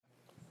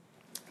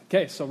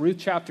Okay, so Ruth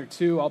chapter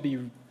 2, I'll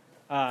be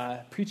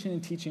preaching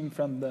and teaching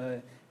from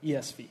the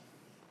ESV.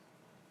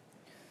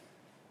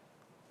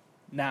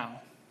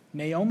 Now,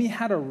 Naomi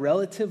had a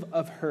relative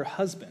of her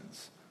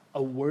husband's,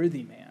 a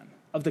worthy man,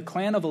 of the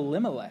clan of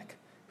Elimelech,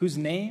 whose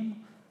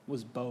name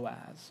was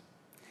Boaz.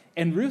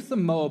 And Ruth the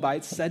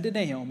Moabite said to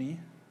Naomi,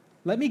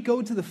 "Let me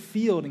go to the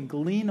field and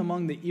glean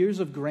among the ears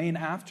of grain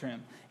after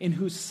him, in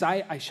whose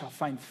sight I shall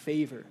find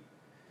favor."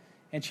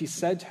 And she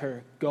said to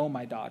her, "Go,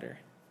 my daughter."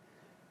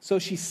 So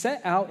she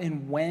set out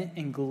and went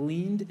and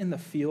gleaned in the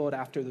field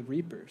after the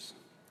reapers.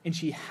 And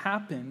she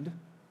happened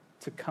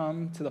to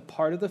come to the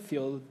part of the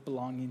field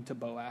belonging to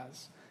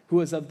Boaz, who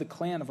was of the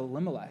clan of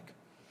Elimelech.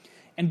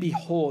 And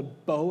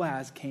behold,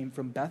 Boaz came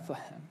from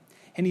Bethlehem.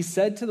 And he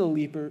said to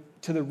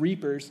the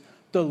reapers,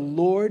 "The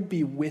Lord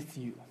be with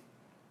you."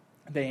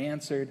 They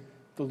answered,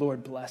 "The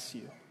Lord bless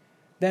you."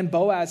 Then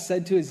Boaz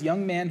said to his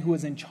young man who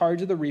was in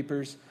charge of the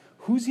reapers,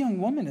 "Whose young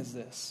woman is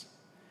this?"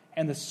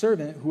 And the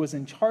servant who was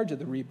in charge of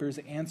the reapers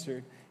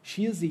answered,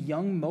 "She is the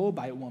young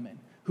Moabite woman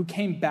who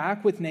came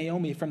back with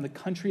Naomi from the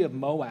country of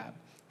Moab.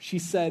 She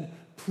said,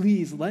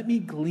 'Please let me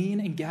glean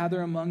and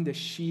gather among the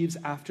sheaves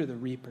after the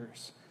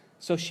reapers.'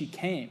 So she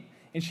came,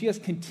 and she has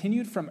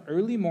continued from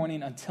early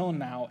morning until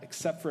now,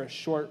 except for a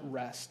short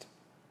rest."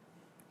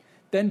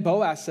 Then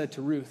Boaz said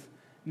to Ruth,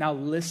 "Now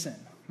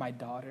listen, my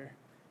daughter.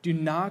 Do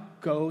not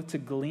go to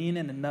glean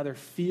in another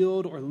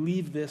field or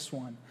leave this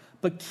one,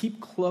 but keep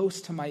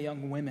close to my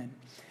young women.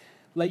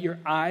 Let your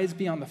eyes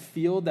be on the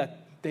field that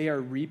they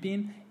are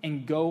reaping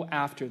and go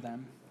after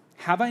them.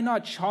 Have I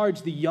not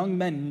charged the young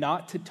men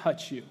not to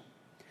touch you?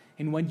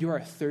 And when you are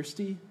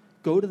thirsty,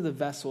 go to the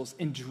vessels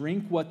and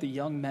drink what the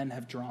young men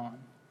have drawn."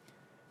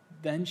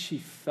 Then she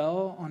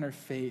fell on her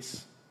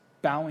face,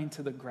 bowing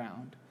to the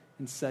ground,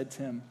 and said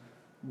to him,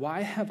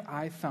 "Why have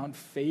I found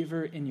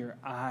favor in your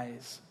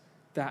eyes,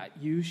 that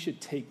you should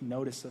take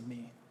notice of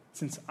me,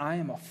 since I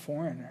am a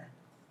foreigner?"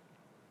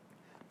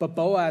 But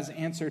Boaz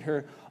answered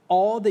her,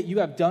 "All that you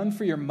have done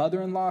for your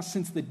mother-in-law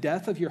since the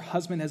death of your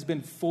husband has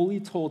been fully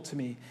told to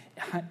me,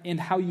 and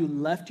how you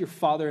left your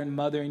father and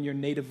mother in your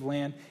native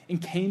land and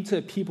came to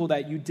a people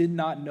that you did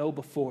not know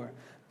before.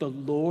 The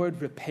Lord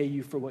repay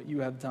you for what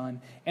you have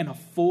done, and a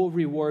full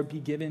reward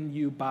be given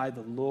you by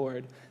the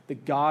Lord, the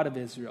God of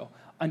Israel,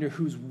 under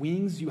whose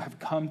wings you have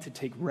come to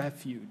take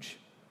refuge."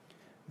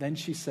 Then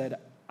she said,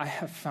 "I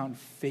have found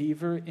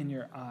favor in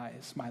your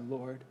eyes, my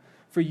Lord,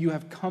 for you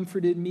have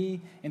comforted me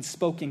and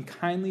spoken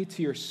kindly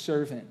to your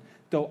servant,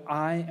 though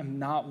I am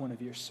not one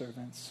of your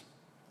servants."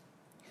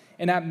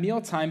 And at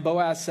mealtime,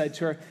 Boaz said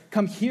to her,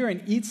 "Come here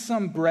and eat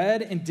some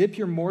bread and dip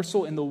your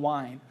morsel in the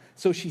wine."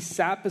 So she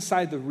sat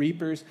beside the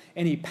reapers,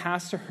 and he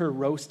passed to her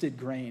roasted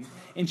grain.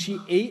 And she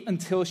ate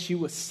until she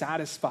was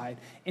satisfied,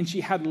 and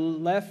she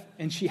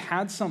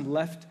had some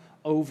left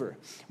over.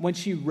 When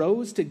she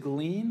rose to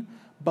glean,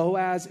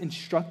 Boaz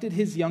instructed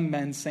his young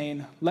men,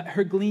 saying, "Let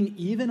her glean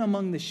even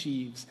among the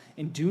sheaves,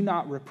 and do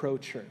not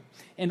reproach her.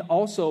 And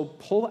also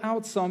pull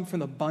out some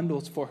from the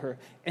bundles for her,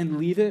 and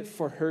leave it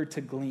for her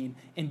to glean,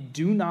 and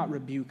do not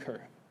rebuke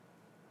her."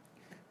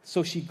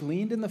 So she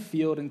gleaned in the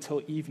field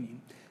until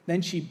evening.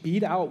 Then she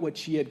beat out what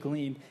she had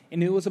gleaned,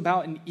 and it was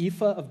about an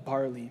ephah of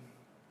barley.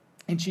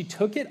 And she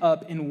took it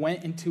up and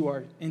went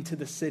into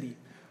the city.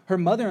 Her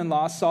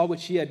mother-in-law saw what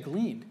she had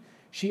gleaned.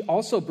 She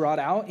also brought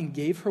out and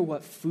gave her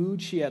what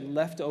food she had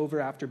left over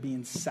after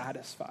being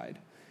satisfied.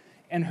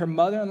 And her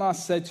mother-in-law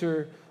said to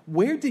her,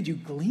 "Where did you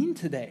glean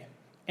today?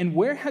 And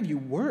where have you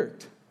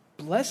worked?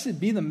 Blessed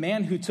be the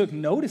man who took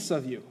notice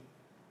of you."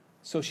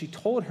 So she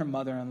told her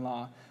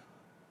mother-in-law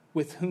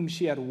with whom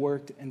she had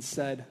worked and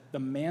said, "The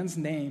man's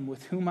name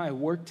with whom I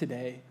work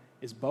today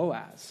is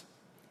Boaz."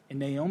 And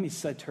Naomi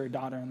said to her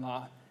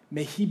daughter-in-law,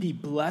 "May he be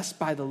blessed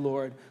by the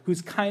Lord,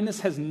 whose kindness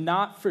has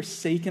not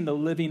forsaken the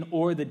living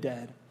or the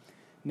dead."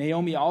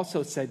 Naomi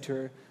also said to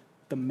her,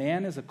 "The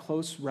man is a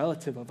close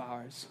relative of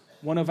ours,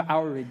 one of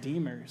our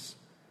redeemers."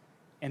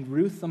 And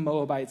Ruth the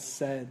Moabite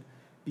said,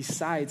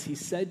 "Besides, he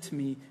said to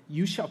me,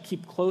 'You shall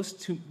keep close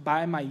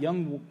by my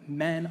young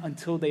men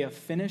until they have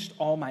finished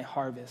all my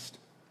harvest.'"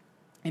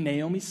 And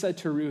Naomi said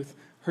to Ruth,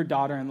 her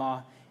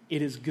daughter-in-law,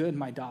 "It is good,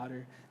 my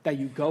daughter, that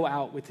you go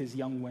out with his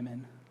young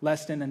women,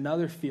 lest in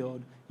another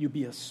field you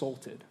be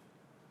assaulted."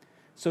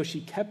 So she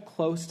kept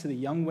close to the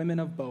young women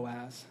of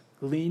Boaz,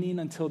 gleaning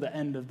until the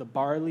end of the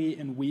barley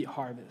and wheat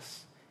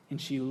harvest,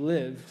 and she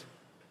lived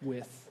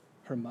with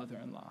her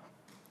mother-in-law.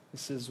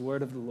 This is the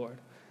word of the Lord.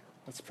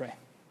 Let's pray.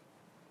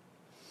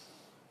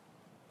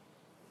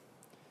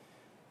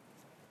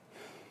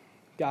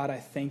 God, I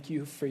thank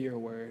you for your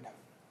word.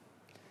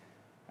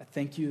 I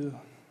thank you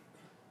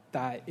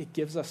that it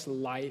gives us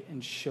light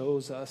and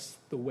shows us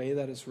the way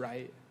that is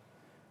right,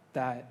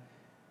 that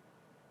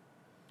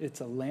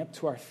it's a lamp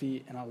to our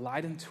feet and a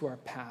light into our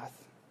path.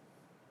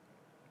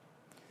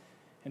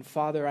 And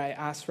Father, I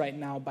ask right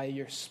now by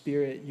your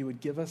Spirit, you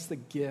would give us the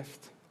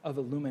gift of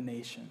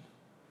illumination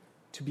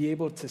to be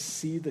able to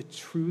see the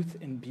truth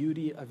and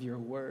beauty of your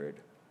word.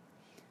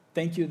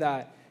 Thank you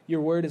that your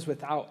word is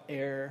without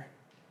error,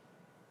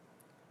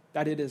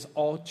 that it is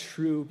all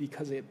true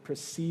because it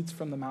proceeds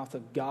from the mouth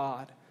of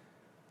God,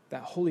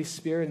 that Holy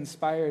Spirit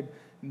inspired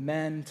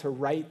men to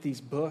write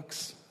these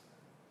books.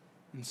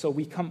 And so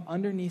we come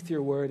underneath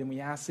your word and we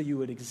ask that you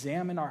would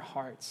examine our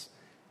hearts.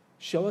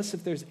 Show us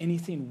if there's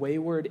anything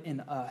wayward in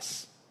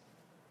us.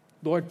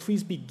 Lord,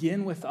 please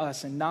begin with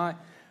us and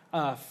not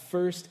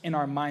first in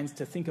our minds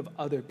to think of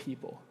other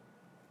people.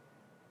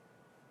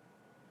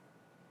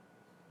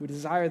 We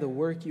desire the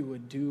work you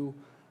would do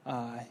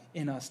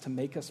in us to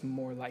make us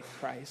more like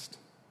Christ.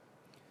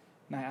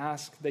 And I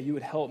ask that you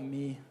would help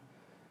me.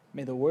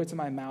 May the words of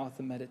my mouth,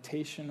 the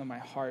meditation of my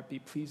heart be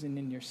pleasing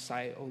in your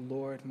sight, O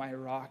Lord, my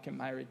rock and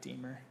my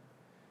redeemer.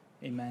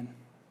 Amen.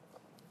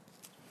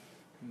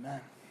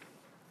 Amen.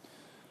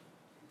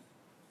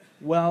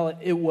 Well,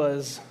 it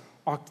was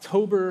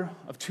October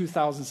of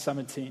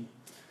 2017,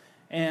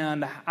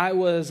 and I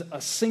was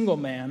a single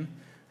man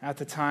at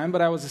the time,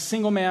 but I was a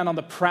single man on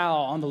the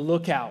prowl, on the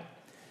lookout.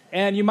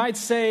 And you might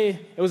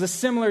say it was a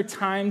similar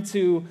time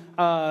to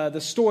the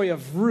story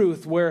of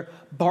Ruth, where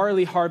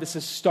barley harvest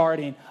is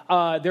starting.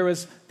 There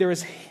was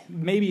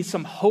maybe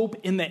some hope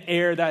in the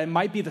air that it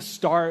might be the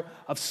start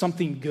of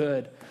something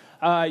good.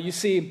 You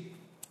see,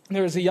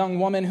 there was a young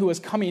woman who was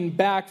coming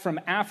back from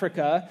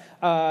Africa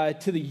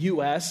to the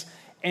U.S.,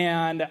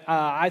 and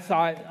I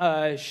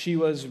thought she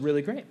was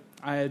really great.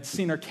 I had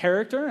seen her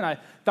character, and I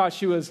thought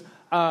she was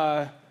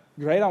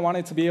great. I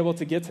wanted to be able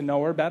to get to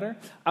know her better.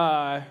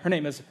 Her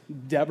name is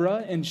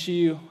Deborah, and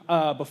she,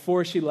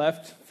 before she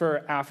left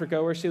for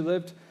Africa, where she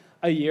lived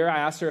a year, I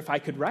asked her if I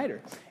could write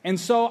her. And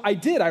so I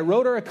did. I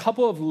wrote her a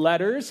couple of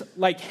letters,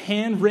 like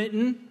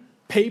handwritten,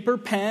 paper,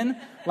 pen,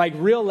 like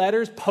real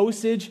letters,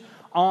 postage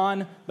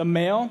on the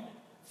mail.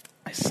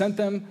 I sent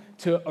them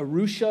to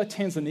Arusha,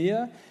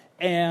 Tanzania,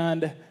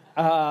 and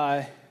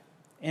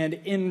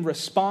in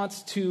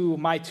response to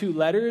my 2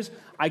 letters,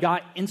 I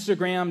got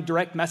Instagram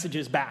direct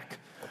messages back.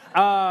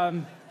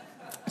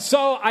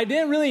 So I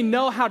didn't really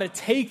know how to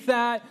take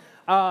that.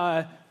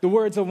 The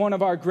words of one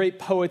of our great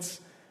poets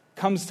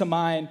comes to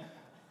mind.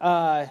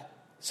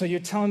 So you're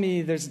telling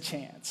me there's a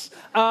chance.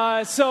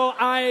 So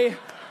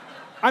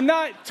I'm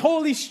not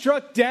totally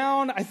struck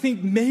down. I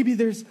think maybe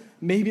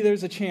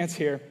there's a chance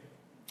here.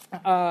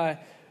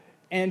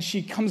 And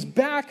she comes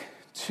back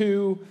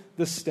to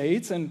the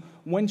States, and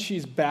when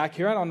she's back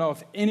here, I don't know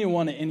if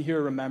anyone in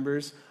here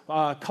remembers.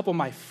 A couple of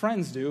my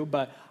friends do,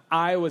 but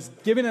I was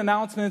giving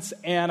announcements,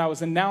 and I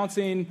was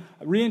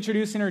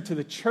reintroducing her to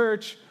the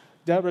church.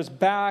 Deborah's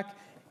back,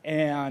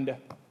 and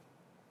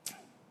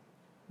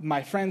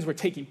my friends were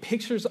taking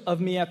pictures of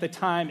me at the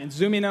time and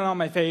zooming in on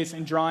my face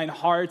and drawing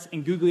hearts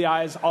and googly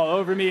eyes all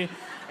over me. And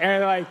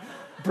they're like,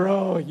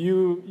 bro,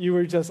 you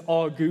were just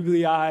all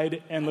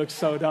googly-eyed and looked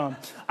so dumb.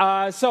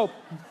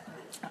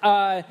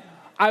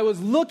 I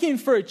was looking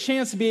for a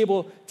chance to be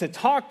able to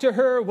talk to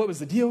her. What was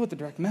the deal with the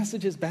direct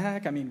messages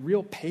back? I mean,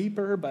 real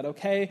paper, but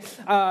okay.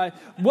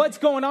 What's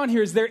going on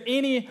here? Is there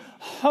any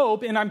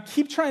hope? And I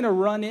keep trying to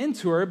run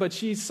into her, but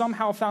she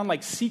somehow found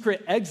like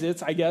secret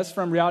exits, I guess,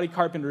 from Reality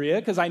Carpinteria,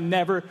 because I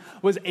never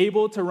was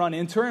able to run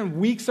into her. And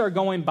weeks are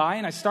going by,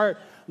 and I start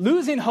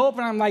losing hope,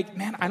 and I'm like,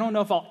 man, I don't know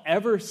if I'll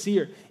ever see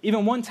her.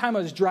 Even one time I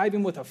was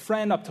driving with a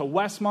friend up to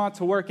Westmont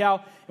to work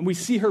out, and we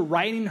see her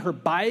riding her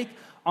bike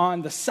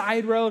on the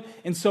side road,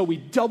 and so we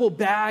double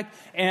back,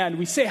 and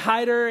we say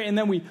hi to her, and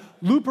then we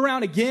loop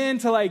around again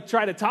to like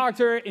try to talk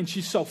to her, and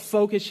she's so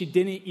focused, she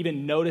didn't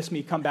even notice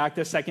me come back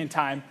the second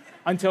time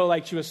until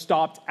like she was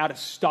stopped at a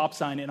stop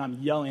sign, and I'm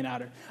yelling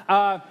at her.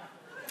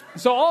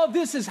 So all of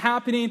this is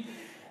happening,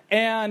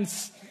 and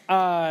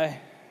time's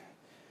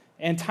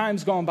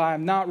going by.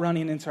 I'm not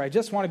running into her. I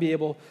just want to be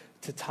able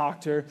to talk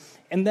to her.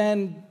 And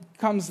then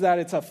comes that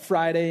it's a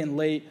Friday in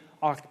late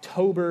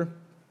October,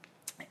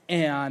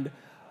 and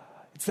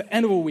it's the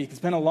end of a week. It's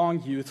been a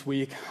long youth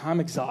week.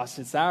 I'm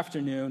exhausted. It's the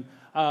afternoon.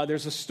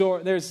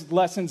 There's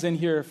lessons in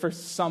here for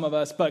some of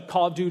us, but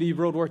Call of Duty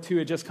World War II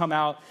had just come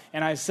out,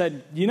 and I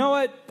said, you know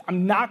what?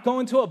 I'm not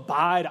going to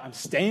abide. I'm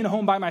staying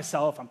home by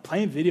myself. I'm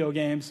playing video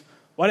games,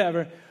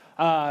 whatever.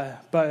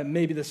 But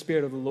maybe the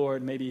Spirit of the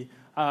Lord, maybe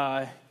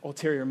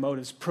ulterior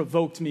motives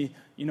provoked me.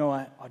 You know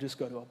what? I'll just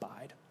go to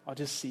abide. I'll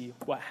just see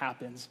what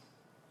happens.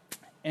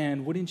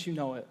 And wouldn't you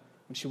know it,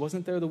 when she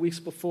wasn't there the weeks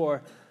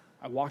before,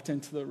 I walked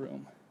into the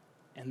room,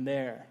 and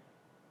there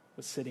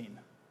was sitting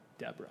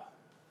Deborah.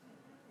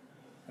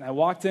 And I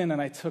walked in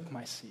and I took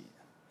my seat.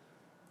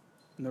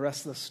 And the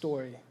rest of the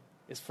story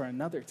is for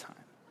another time.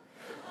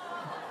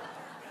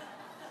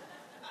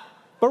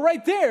 But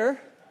right there,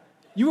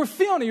 you were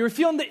feeling it. You were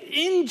feeling the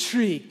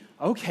intrigue.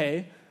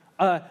 Okay,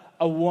 a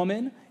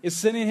woman is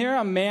sitting here,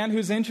 a man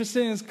who's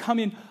interested in is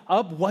coming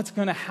up. What's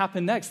going to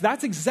happen next?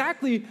 That's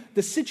exactly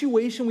the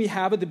situation we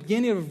have at the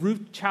beginning of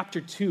Ruth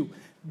chapter 2.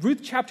 Ruth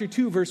chapter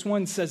 2, verse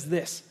 1 says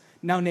this: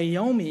 Now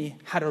Naomi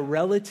had a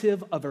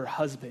relative of her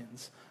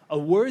husband's, a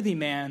worthy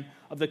man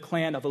of the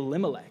clan of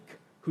Elimelech,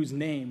 whose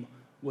name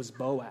was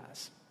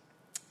Boaz.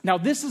 Now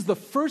this is the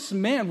first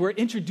man we're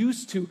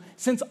introduced to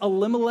since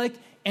Elimelech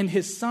and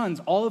his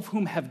sons, all of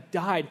whom have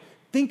died.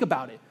 Think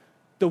about it.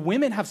 The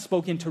women have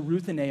spoken to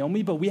Ruth and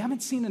Naomi, but we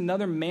haven't seen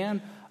another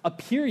man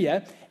appear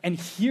yet. And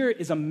here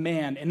is a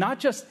man, and not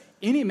just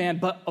any man,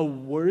 but a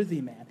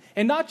worthy man.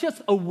 And not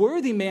just a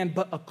worthy man,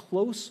 but a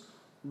close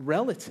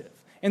relative.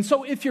 And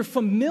so if you're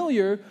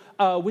familiar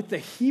with the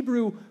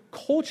Hebrew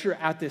culture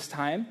at this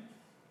time,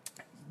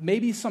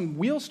 maybe some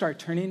wheels start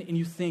turning and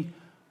you think,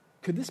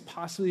 could this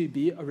possibly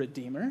be a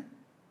redeemer?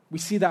 We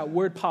see that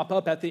word pop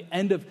up at the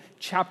end of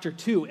chapter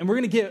 2. And we're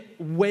going to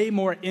get way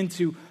more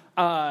into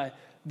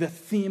the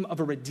theme of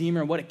a redeemer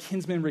and what a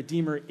kinsman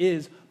redeemer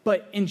is.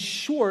 But in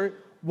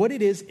short, what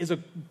it is a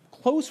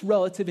close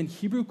relative in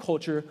Hebrew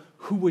culture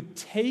who would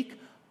take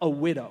a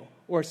widow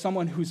or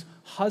someone whose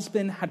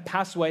husband had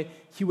passed away.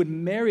 He would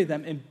marry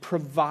them and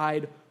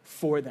provide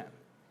for them,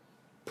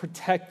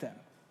 protect them,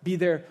 be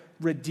their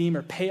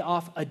redeemer, pay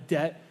off a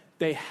debt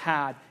they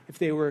had if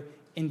they were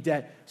in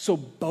debt. So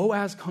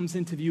Boaz comes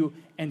into view,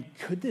 and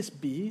could this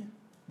be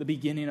the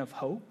beginning of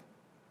hope?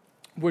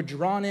 We're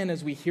drawn in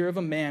as we hear of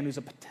a man who's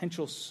a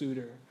potential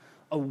suitor,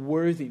 a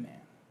worthy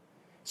man.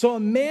 So a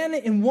man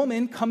and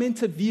woman come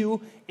into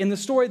view in the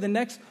story. The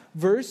next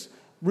verse,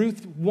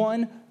 Ruth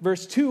 1,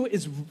 verse 2,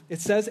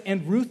 it says,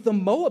 and Ruth the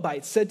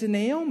Moabite said to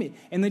Naomi,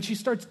 and then she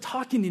starts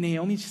talking to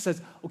Naomi. She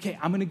says, okay,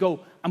 I'm going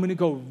to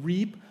go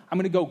reap. I'm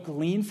going to go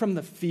glean from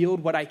the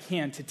field what I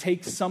can to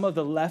take some of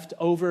the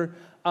leftover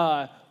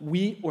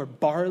wheat or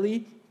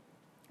barley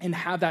and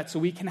have that so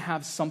we can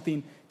have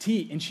something to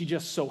eat. And she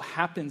just so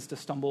happens to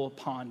stumble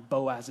upon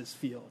Boaz's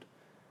field.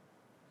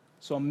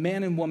 So a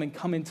man and woman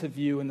come into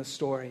view in the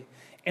story.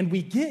 And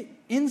we get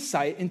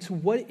insight into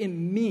what it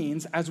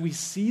means as we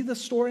see the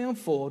story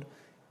unfold.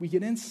 We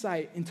get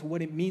insight into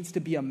what it means to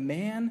be a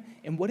man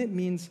and what it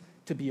means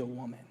to be a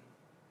woman.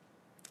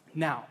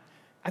 Now,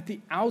 at the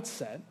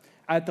outset,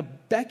 at the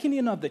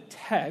beckoning of the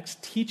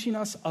text teaching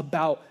us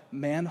about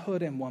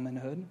manhood and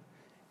womanhood,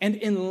 and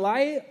in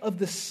light of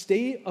the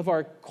state of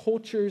our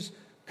culture's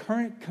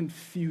current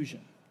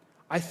confusion,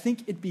 I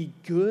think it'd be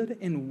good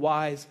and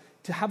wise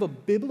to have a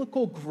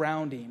biblical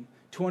grounding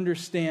to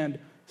understand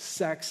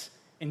sex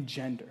and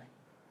gender.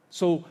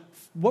 So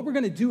what we're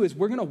going to do is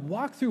we're going to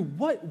walk through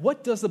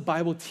what does the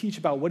Bible teach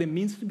about what it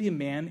means to be a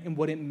man and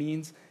what it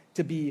means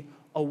to be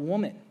a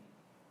woman.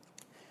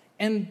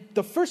 And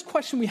the first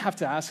question we have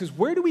to ask is,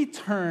 where do we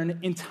turn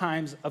in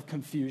times of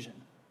confusion?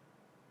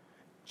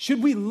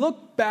 Should we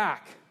look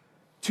back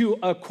to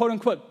a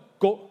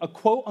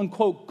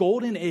quote-unquote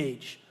golden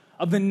age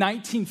of the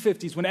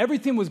 1950s when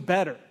everything was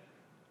better?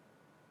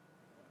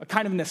 A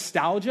kind of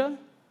nostalgia?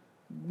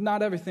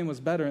 Not everything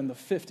was better in the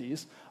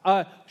 50s.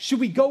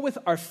 Should we go with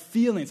our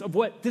feelings of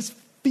what this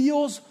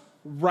feels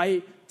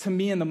right to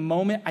me in the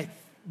moment?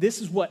 This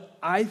is what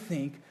I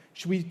think.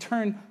 Should we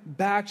turn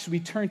back? Should we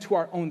turn to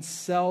our own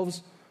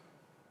selves?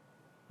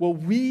 Well,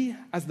 we,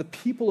 as the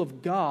people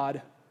of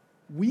God,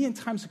 we in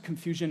times of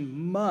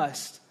confusion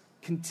must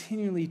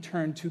continually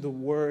turn to the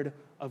Word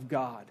of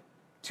God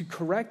to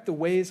correct the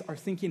ways our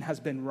thinking has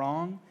been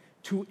wrong,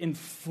 to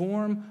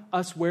inform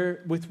us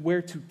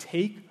where to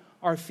take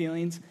our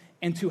feelings,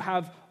 and to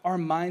have our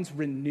minds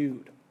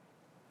renewed.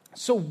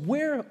 So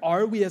where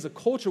are we as a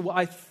culture? Well,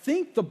 I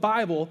think the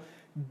Bible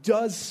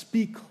does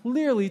speak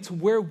clearly to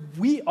where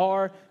we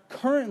are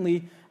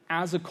currently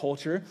as a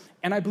culture.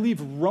 And I believe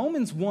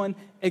Romans 1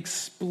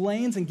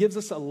 explains and gives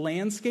us a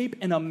landscape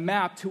and a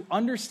map to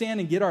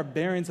understand and get our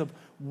bearings of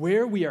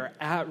where we are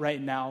at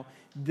right now,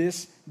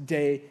 this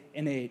day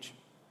and age.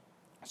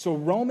 So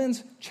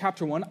Romans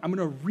chapter 1, I'm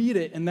going to read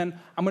it, and then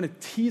I'm going to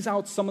tease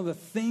out some of the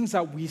things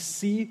that we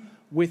see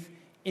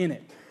within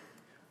it.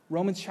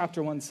 Romans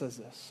chapter 1 says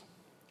this,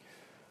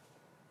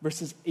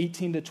 verses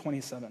 18 to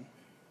 27.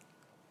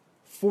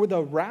 For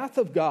the wrath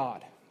of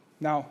God,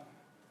 now,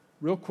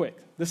 real quick,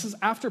 this is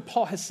after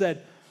Paul has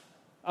said,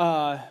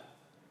 I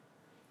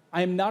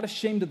am not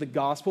ashamed of the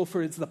gospel,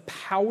 for it's the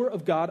power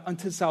of God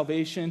unto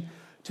salvation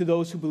to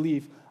those who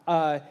believe.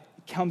 It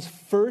comes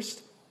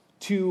first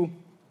to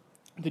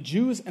the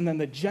Jews and then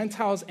the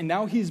Gentiles, and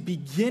now he's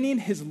beginning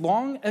his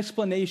long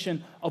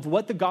explanation of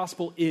what the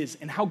gospel is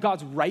and how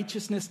God's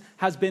righteousness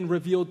has been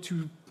revealed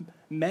to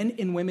men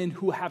and women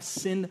who have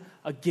sinned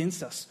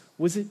against us,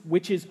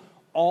 which is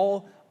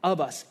all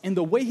of us. And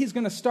the way he's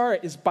going to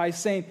start is by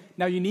saying,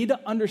 now you need to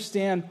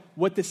understand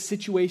what the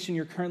situation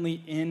you're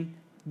currently in,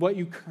 what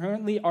you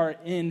currently are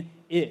in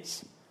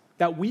is.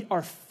 That we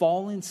are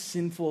fallen,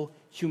 sinful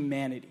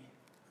humanity.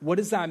 What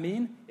does that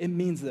mean? It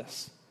means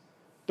this.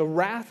 The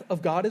wrath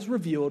of God is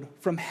revealed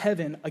from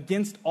heaven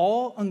against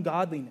all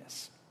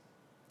ungodliness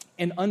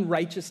and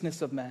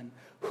unrighteousness of men,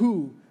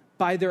 who,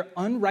 by their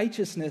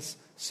unrighteousness,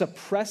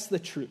 suppress the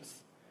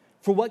truth.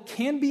 For what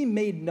can be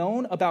made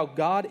known about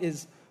God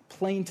is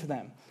plain to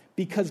them,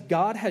 because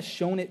God has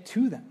shown it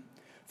to them.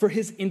 For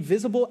his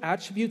invisible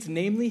attributes,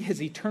 namely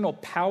his eternal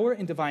power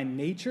and divine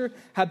nature,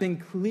 have been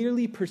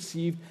clearly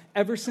perceived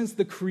ever since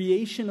the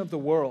creation of the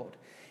world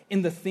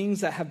in the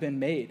things that have been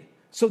made.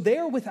 So they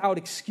are without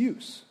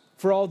excuse.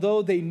 For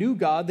although they knew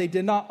God, they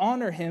did not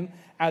honor him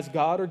as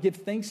God or give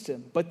thanks to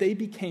him, but they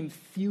became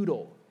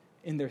futile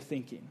in their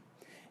thinking,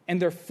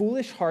 and their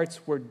foolish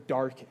hearts were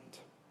darkened.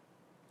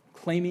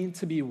 claiming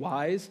to be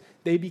wise,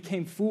 they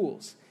became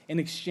fools and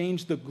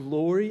exchanged the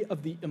glory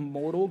of the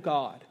immortal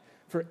God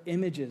for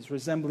images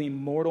resembling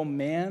mortal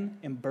man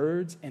and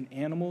birds and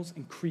animals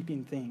and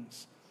creeping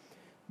things.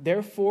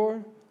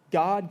 Therefore,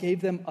 God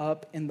gave them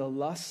up in the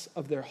lusts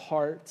of their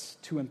hearts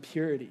to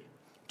impurity,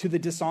 to the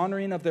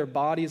dishonoring of their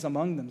bodies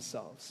among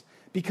themselves,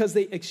 because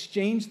they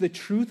exchanged the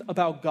truth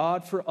about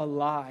God for a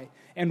lie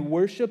and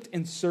worshiped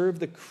and served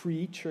the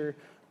creature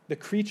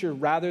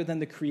rather than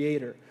the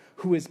Creator,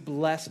 who is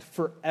blessed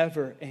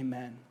forever.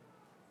 Amen.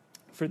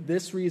 For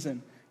this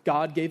reason,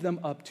 God gave them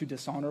up to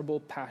dishonorable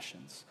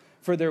passions.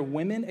 For their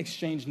women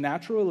exchanged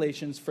natural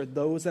relations for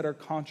those that are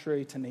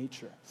contrary to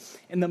nature.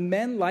 And the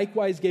men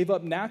likewise gave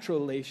up natural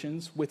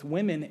relations with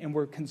women and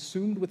were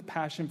consumed with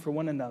passion for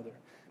one another,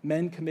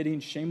 men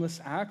committing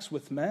shameless acts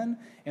with men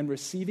and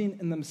receiving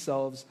in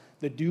themselves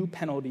the due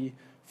penalty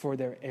for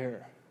their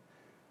error.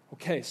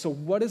 Okay, so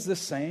what is this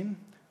saying?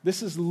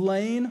 This is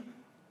laying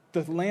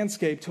the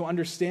landscape to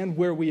understand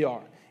where we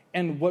are.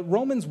 And what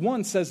Romans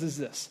 1 says is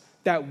this,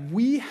 that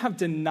we have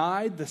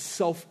denied the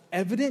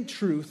self-evident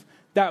truth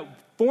that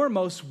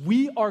foremost,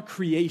 we are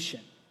creation,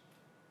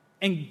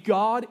 and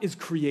God is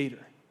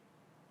creator.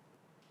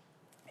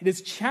 It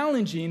is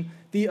challenging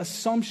the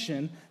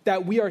assumption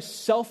that we are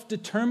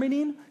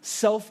self-determining,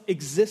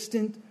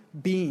 self-existent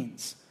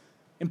beings.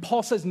 And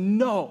Paul says,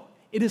 no,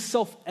 it is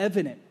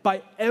self-evident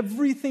by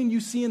everything you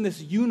see in this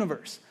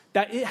universe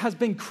that it has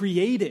been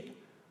created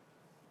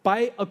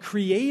by a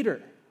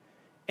creator.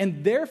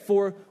 And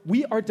therefore,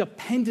 we are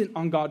dependent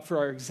on God for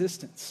our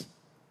existence.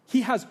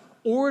 He has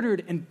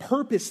ordered and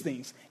purposed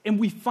things, and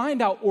we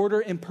find out order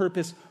and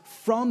purpose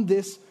from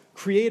this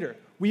creator.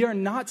 We are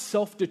not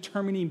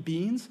self-determining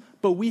beings,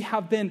 but we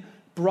have been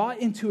brought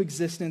into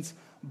existence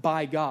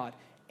by God.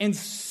 And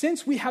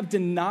since we have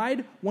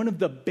denied one of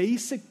the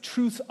basic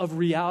truths of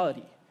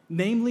reality,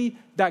 namely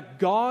that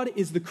God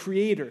is the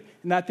creator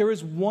and that there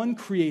is one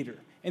creator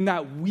and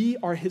that we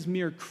are his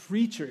mere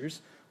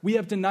creatures, we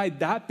have denied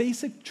that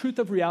basic truth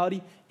of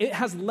reality. It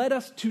has led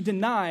us to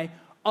deny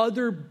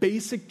other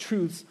basic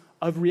truths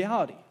of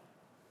reality,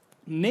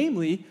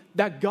 namely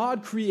that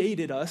God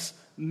created us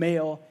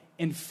male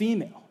and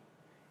female.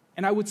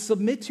 And I would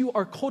submit to you,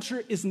 our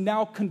culture is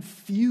now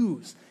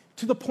confused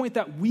to the point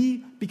that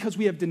because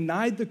we have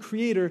denied the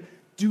creator,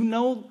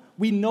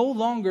 we no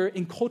longer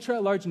in culture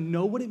at large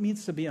know what it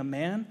means to be a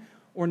man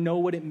or know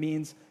what it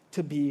means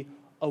to be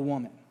a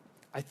woman.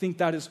 I think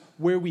that is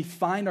where we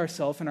find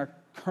ourselves in our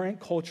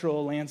current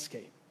cultural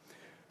landscape.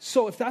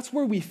 So if that's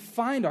where we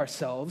find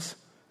ourselves,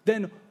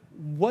 then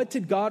what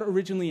did God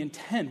originally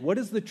intend? What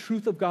does the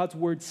truth of God's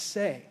word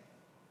say?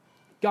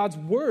 God's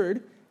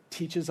word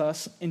teaches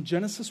us in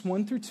Genesis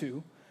 1 through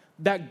 2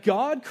 that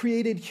God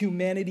created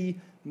humanity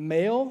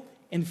male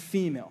and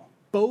female,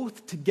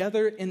 both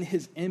together in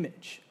his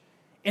image.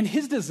 And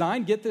his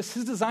design, get this,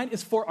 his design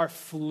is for our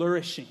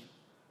flourishing,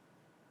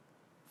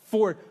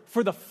 for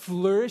the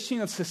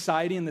flourishing of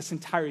society in this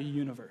entire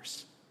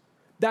universe.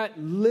 That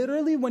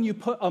literally when you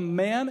put a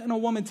man and a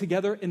woman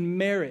together in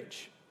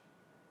marriage,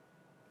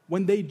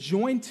 when they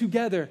join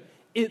together,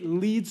 it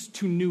leads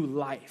to new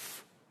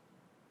life.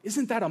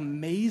 Isn't that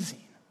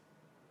amazing?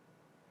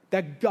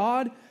 That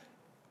God,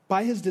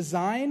 by his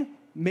design,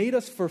 made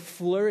us for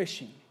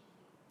flourishing.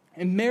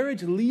 And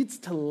marriage leads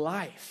to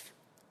life.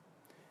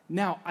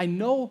 Now, I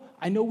know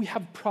we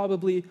have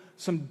probably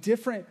some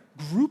different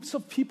groups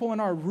of people in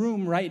our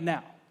room right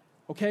now,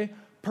 okay?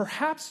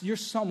 Perhaps you're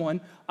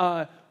someone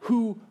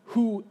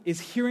who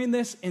is hearing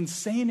this and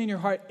saying in your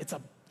heart,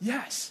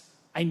 yes,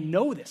 I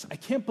know this. I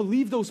can't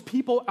believe those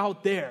people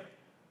out there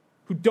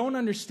who don't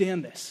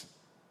understand this,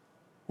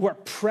 who are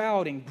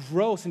proud and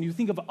gross, and you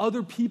think of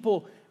other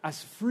people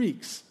as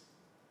freaks.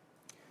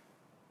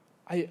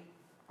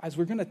 As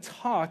we're going to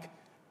talk,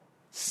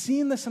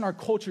 seeing this in our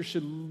culture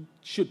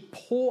should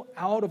pull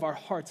out of our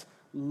hearts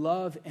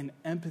love and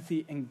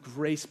empathy and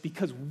grace,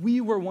 because we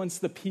were once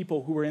the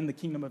people who were in the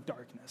kingdom of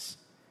darkness.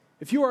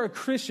 If you are a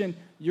Christian,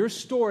 your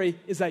story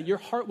is that your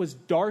heart was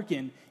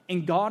darkened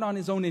and God on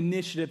his own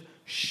initiative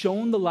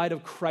shone the light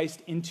of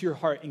Christ into your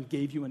heart and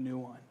gave you a new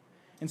one.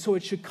 And so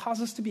it should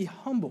cause us to be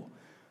humble.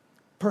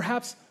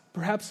 Perhaps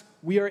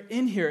we are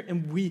in here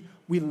and we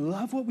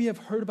love what we have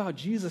heard about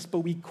Jesus, but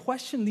we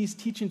question these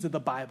teachings of the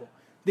Bible.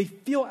 They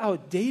feel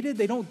outdated.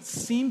 They don't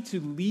seem to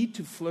lead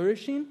to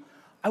flourishing.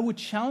 I would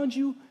challenge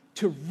you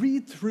to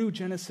read through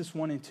Genesis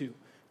 1 and 2,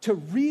 to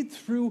read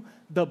through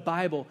the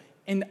Bible,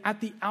 and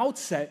at the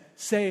outset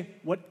say,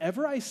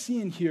 whatever I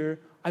see in here,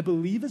 I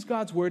believe is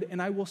God's word,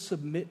 and I will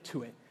submit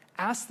to it.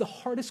 Ask the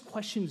hardest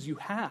questions you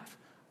have.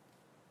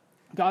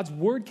 God's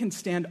word can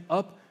stand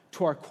up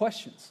to our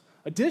questions.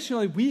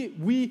 Additionally,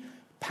 we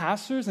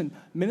pastors and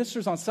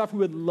ministers on staff, we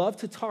would love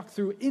to talk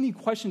through any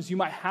questions you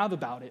might have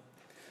about it.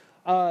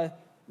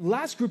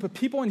 Last group of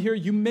people in here,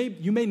 you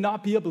may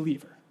not be a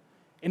believer.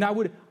 And I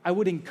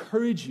would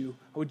encourage you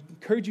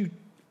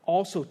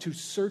also to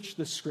search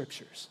the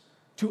scriptures,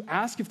 to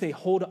ask if they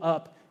hold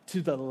up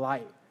to the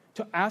light,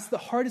 to ask the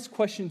hardest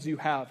questions you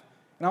have.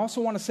 And I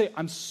also want to say,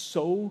 I'm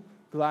so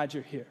glad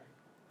you're here.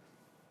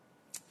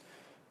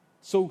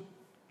 So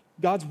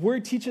God's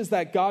word teaches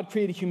that God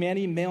created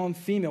humanity, male and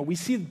female. We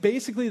see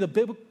basically the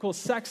biblical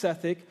sex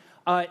ethic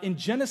in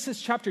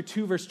Genesis chapter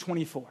 2, verse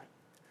 24,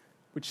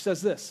 which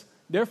says this: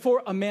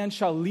 "Therefore a man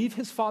shall leave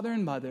his father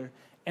and mother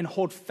and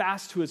hold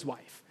fast to his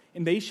wife,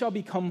 and they shall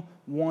become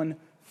one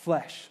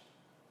flesh."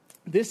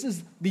 This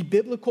is the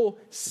biblical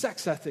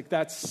sex ethic,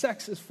 that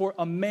sex is for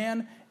a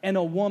man and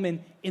a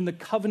woman in the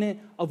covenant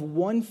of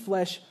one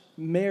flesh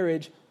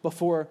marriage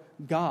before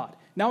God.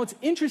 Now, it's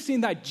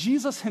interesting that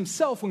Jesus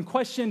himself, when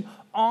questioned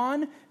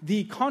on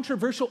the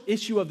controversial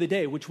issue of the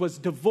day, which was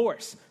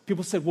divorce,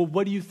 people said, well,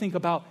 what do you think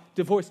about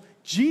divorce?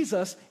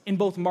 Jesus, in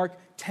both Mark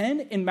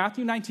 10 and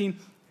Matthew 19,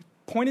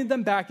 pointed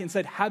them back and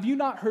said, have you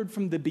not heard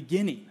from the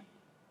beginning?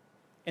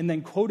 And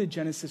then quoted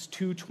Genesis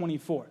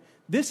 2:24.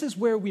 This is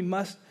where we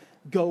must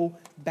go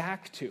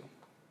back to.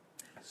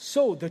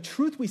 So the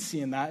truth we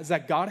see in that is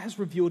that God has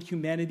revealed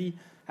humanity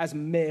as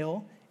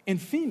male and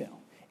female,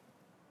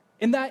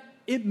 and that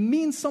it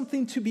means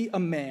something to be a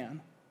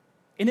man,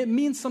 and it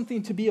means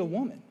something to be a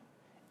woman.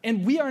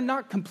 And we are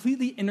not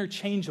completely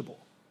interchangeable.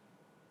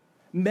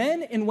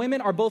 Men and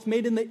women are both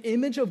made in the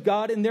image of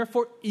God and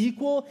therefore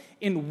equal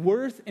in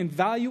worth and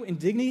value and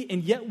dignity,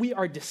 and yet we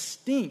are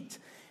distinct.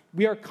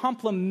 We are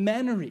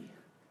complementary.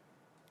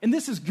 And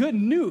this is good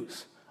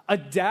news. A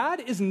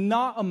dad is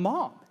not a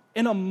mom,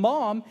 and a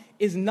mom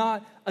is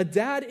not a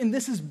dad, and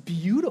this is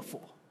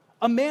beautiful.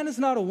 A man is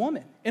not a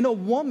woman, and a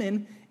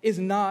woman is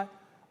not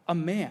a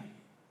man.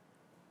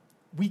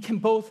 We can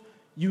both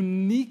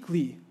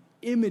uniquely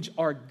image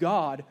our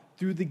God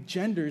through the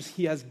genders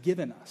he has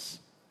given us.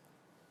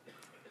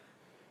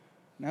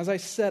 And as I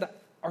said,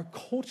 our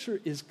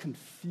culture is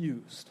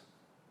confused.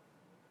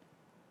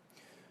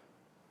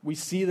 We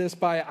see this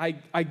by,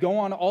 I go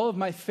on all of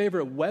my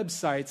favorite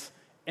websites,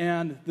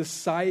 and the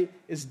site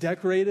is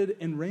decorated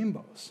in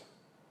rainbows.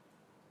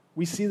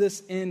 We see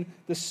this in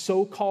the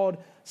so-called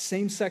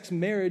same-sex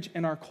marriage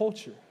in our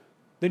culture.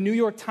 The New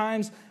York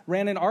Times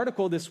ran an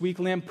article this week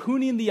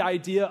lampooning the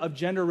idea of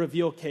gender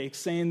reveal cakes,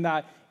 saying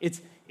that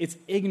it's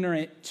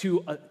ignorant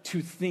to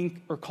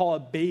think or call a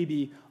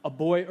baby a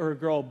boy or a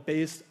girl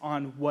based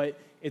on what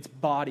its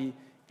body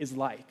is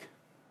like.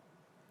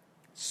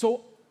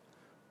 So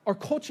our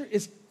culture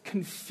is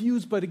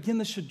confused, but again,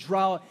 this should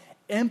draw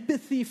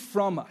empathy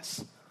from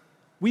us.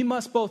 We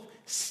must both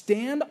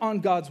stand on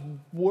God's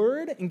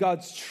word and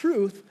God's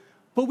truth,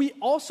 but we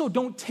also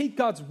don't take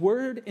God's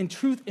word and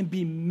truth and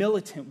be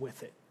militant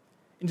with it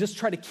and just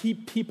try to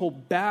keep people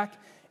back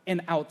and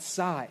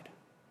outside.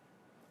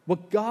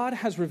 What God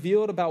has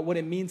revealed about what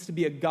it means to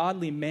be a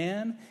godly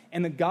man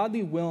and a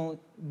godly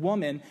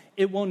woman,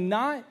 it will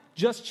not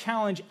just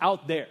challenge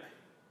out there,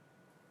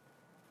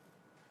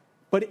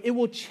 but it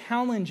will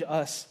challenge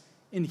us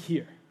in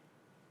here.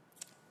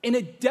 And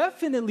it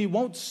definitely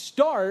won't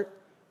start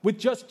with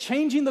just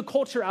changing the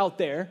culture out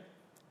there,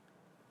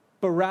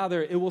 but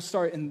rather it will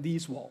start in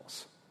these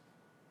walls.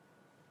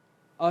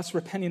 Us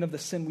repenting of the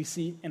sin we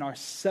see in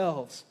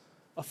ourselves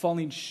of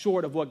falling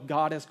short of what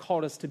God has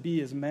called us to be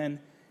as men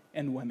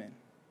and women.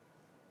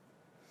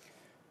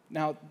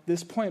 Now, at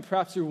this point,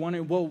 perhaps you're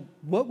wondering, well,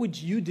 what would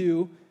you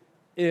do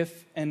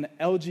if an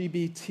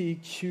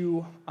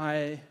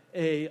LGBTQIA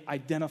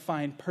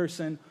identifying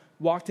person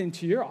walked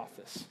into your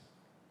office?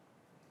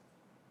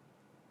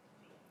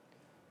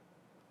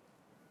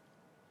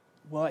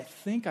 Well, I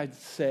think I'd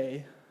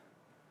say,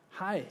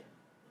 hi,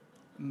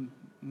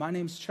 my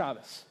name's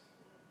Travis.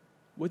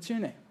 What's your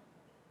name?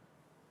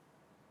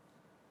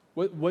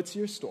 What's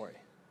your story?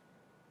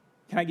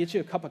 Can I get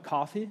you a cup of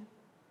coffee?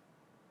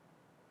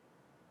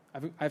 I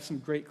have some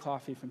great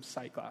coffee from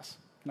Sight Glass.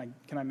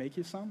 Can I make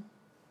you some?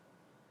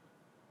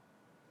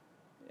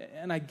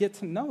 And I get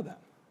to know them.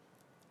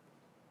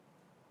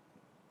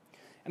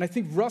 And I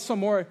think Russell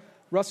Moore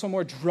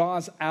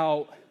draws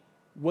out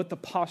what the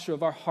posture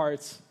of our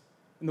hearts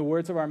and the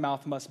words of our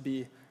mouth must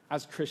be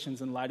as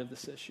Christians in light of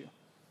this issue.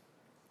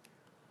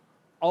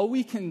 All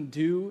we can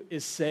do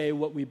is say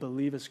what we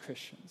believe as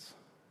Christians,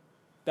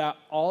 that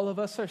all of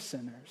us are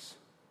sinners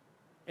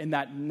and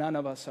that none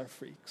of us are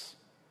freaks.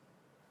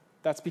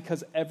 That's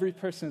because every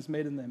person is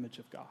made in the image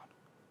of God.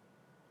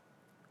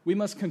 We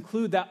must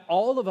conclude that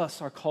all of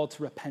us are called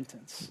to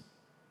repentance.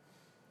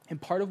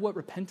 And part of what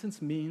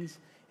repentance means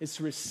is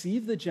to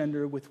receive the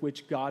gender with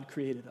which God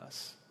created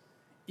us.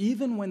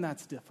 Even when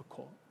that's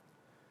difficult,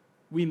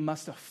 we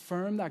must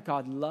affirm that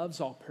God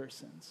loves all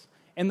persons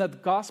and that the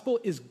gospel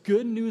is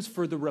good news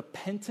for the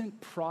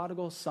repentant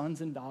prodigal sons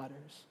and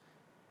daughters,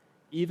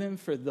 even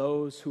for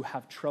those who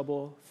have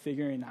trouble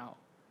figuring out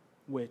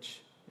which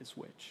is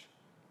which.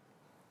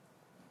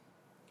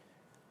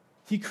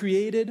 He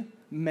created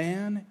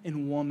man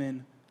and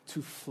woman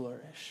to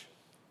flourish.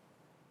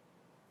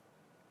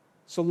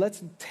 So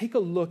let's take a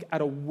look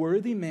at a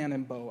worthy man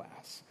in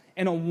Boaz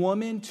and a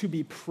woman to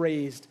be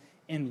praised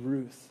in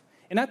Ruth.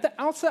 And at the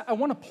outset, I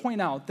want to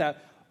point out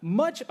that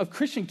much of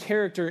Christian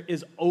character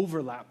is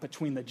overlap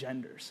between the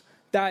genders,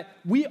 that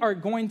we are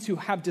going to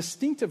have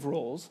distinctive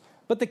roles,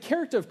 but the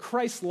character of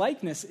Christ's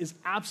likeness is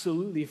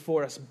absolutely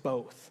for us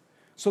both.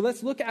 So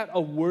let's look at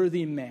a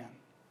worthy man.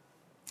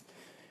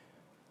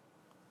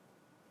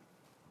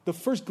 the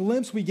first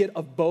glimpse we get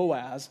of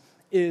Boaz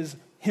is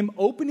him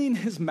opening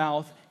his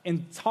mouth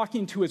and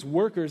talking to his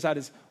workers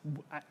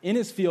in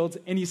his fields,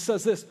 and he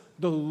says this,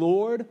 "The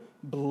Lord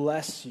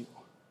bless you.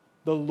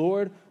 The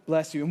Lord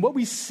bless you." And what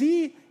we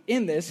see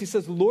in this, he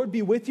says, "The Lord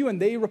be with you,"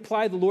 and they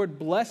reply, "The Lord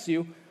bless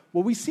you."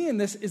 What we see in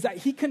this is that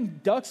he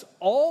conducts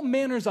all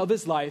manners of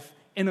his life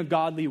in a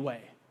godly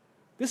way.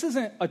 This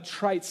isn't a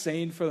trite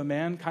saying for the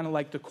man, kind of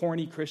like the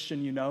corny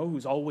Christian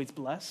who's always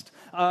blessed.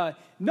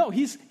 No,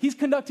 he's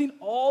conducting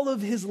all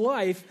of his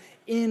life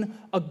in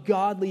a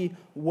godly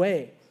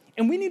way.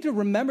 And we need to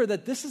remember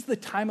that this is the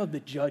time of the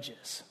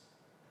judges.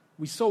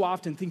 We so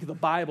often think of the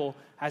Bible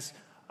as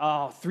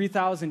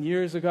 3,000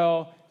 years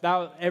ago.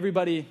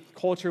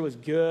 Culture was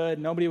good.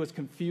 Nobody was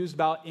confused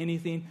about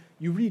anything.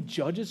 You read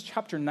Judges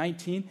chapter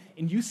 19,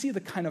 and you see the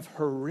kind of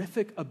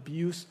horrific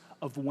abuse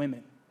of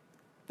women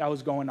that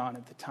was going on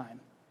at the time.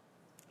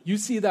 You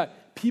see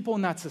that people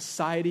in that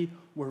society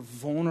were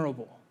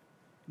vulnerable.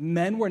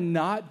 Men were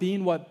not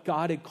being what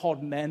God had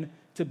called men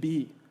to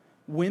be.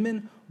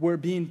 Women were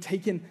being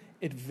taken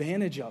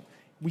advantage of.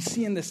 We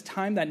see in this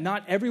time that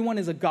not everyone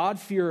is a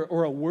God-fearer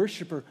or a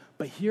worshiper,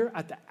 but here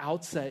at the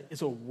outset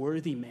is a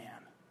worthy man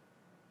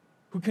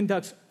who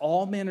conducts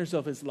all manners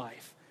of his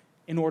life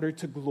in order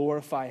to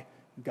glorify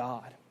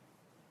God.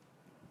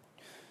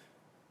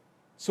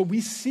 So we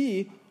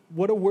see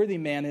what a worthy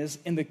man is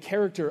in the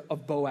character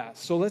of Boaz.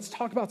 So let's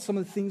talk about some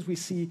of the things we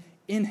see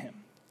in him.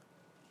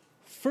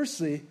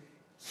 Firstly,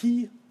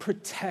 he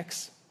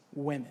protects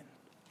women.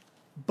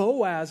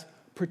 Boaz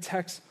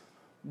protects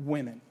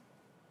women.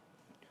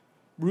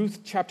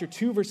 Ruth chapter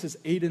 2, verses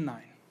 8 and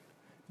 9.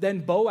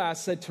 Then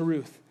Boaz said to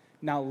Ruth,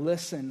 "Now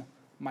listen,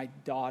 my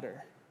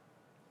daughter.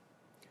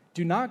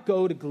 Do not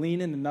go to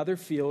glean in another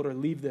field or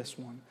leave this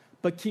one,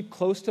 but keep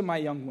close to my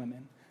young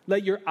women.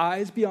 Let your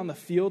eyes be on the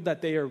field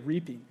that they are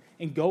reaping,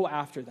 and go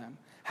after them.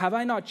 Have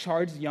I not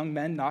charged young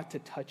men not to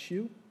touch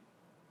you?"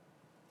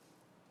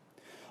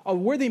 A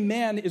worthy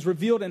man is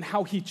revealed in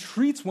how he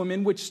treats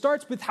women, which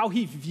starts with how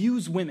he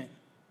views women.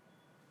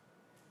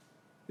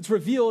 It's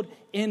revealed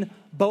in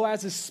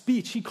Boaz's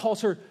speech. He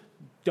calls her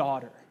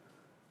daughter.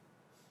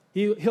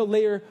 He'll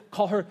later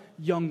call her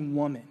young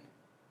woman.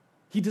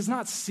 He does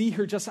not see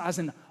her just as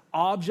an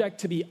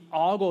object to be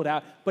ogled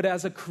at, but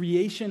as a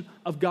creation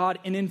of God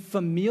and in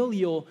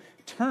familial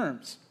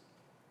terms.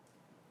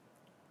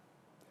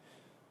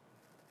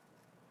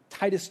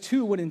 Titus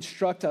 2 would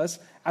instruct us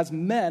as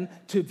men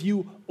to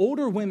view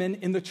older women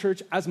in the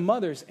church as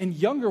mothers and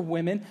younger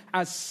women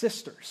as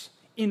sisters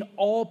in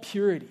all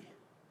purity.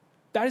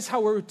 That is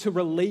how we're to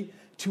relate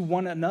to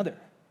one another.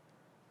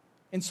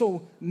 And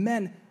so,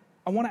 men,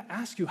 I want to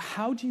ask you,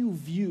 how do you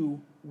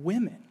view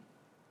women?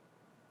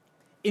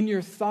 In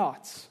your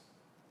thoughts,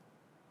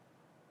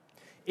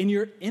 in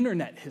your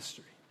internet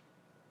history,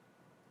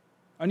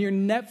 on your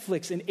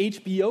Netflix and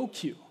HBO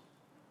queue.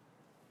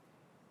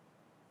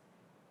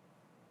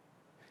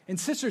 And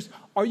sisters,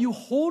 are you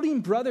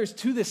holding brothers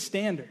to this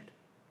standard?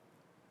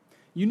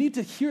 You need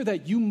to hear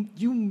that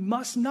you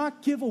must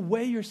not give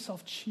away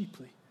yourself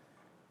cheaply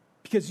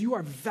because you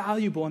are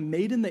valuable and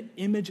made in the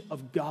image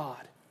of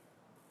God.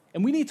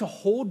 And we need to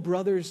hold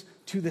brothers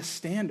to this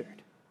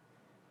standard.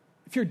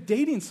 If you're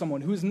dating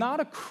someone who is not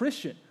a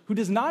Christian, who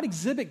does not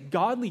exhibit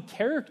godly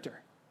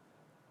character,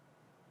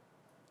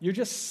 you're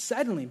just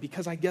settling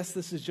because I guess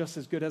this is just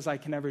as good as I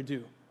can ever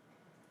do.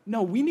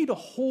 No, we need to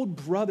hold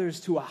brothers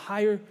to a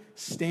higher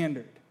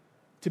standard,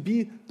 to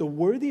be the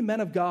worthy men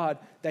of God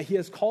that he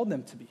has called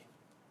them to be.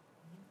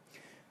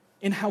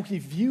 In how he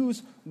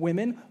views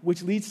women,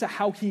 which leads to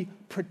how he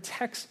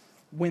protects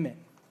women.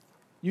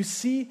 You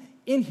see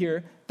in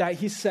here that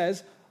he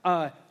says,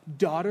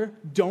 daughter,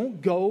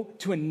 don't go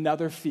to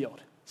another field.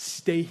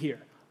 Stay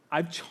here.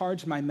 I've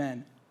charged my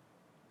men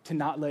to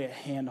not lay a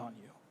hand on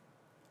you.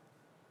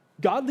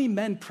 Godly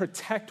men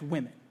protect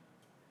women.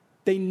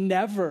 They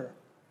never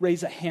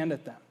raise a hand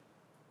at them.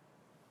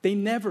 They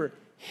never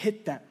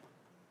hit them.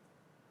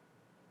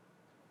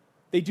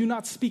 They do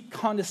not speak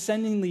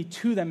condescendingly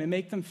to them and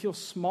make them feel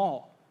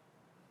small.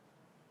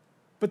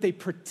 But they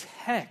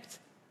protect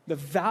the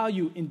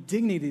value and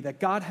dignity that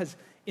God has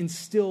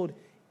instilled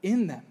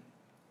in them.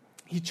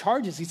 He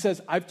charges, he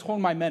says, I've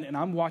told my men and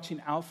I'm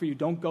watching out for you.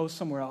 Don't go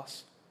somewhere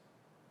else.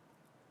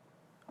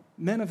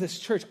 Men of this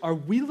church, are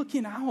we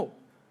looking out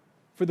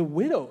for the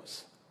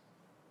widows,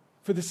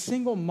 for the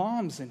single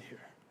moms in here?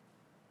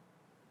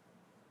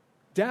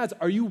 Dads,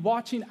 are you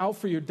watching out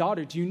for your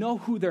daughter? Do you know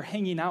who they're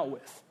hanging out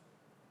with?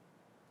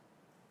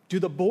 Do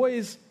the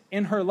boys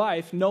in her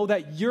life know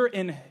that you're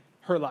in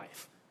her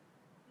life?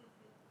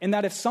 And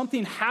that if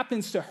something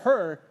happens to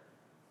her,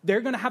 they're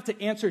going to have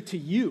to answer to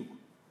you.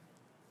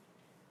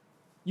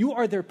 You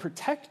are their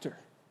protector.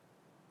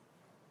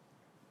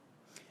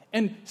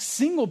 And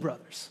single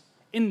brothers,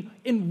 in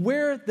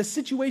where the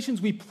situations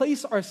we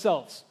place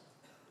ourselves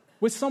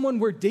with someone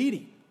we're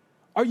dating,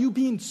 are you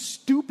being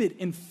stupid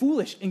and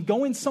foolish and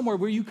going somewhere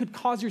where you could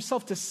cause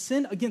yourself to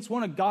sin against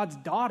one of God's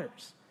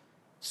daughters?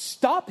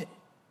 Stop it.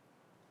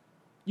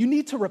 You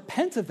need to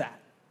repent of that.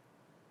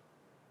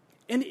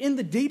 And in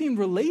the dating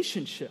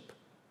relationship,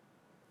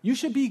 You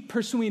should be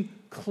pursuing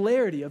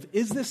clarity of,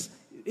 is this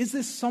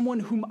someone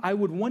whom I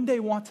would one day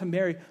want to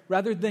marry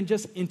rather than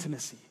just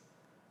intimacy?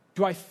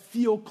 Do I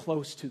feel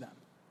close to them?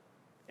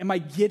 Am I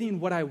getting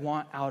what I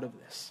want out of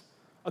this?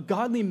 A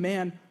godly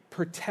man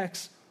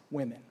protects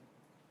women.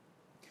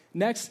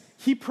 Next,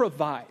 he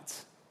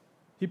provides.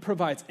 He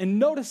provides. And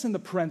notice in the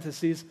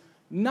parentheses,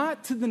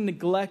 not to the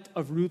neglect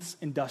of Ruth's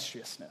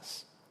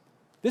industriousness.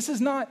 This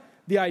is not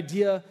the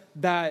idea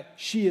that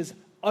she is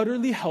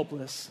utterly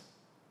helpless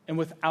and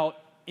without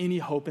any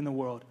hope in the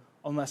world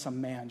unless a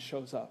man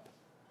shows up.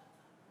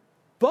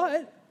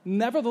 But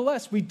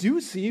nevertheless, we do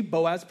see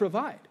Boaz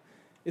provide.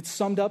 It's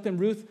summed up in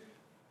Ruth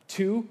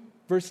 2,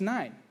 verse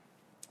 9.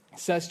 It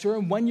says to her,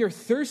 when you're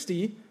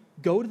thirsty,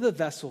 go to the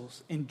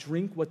vessels and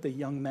drink what the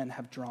young men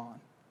have drawn.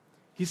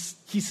 He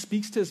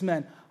speaks to his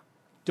men,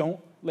 don't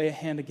lay a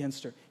hand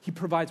against her. He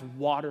provides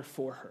water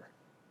for her.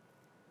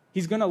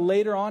 He's going to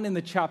later on in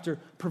the chapter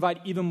provide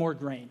even more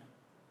grain.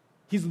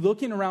 He's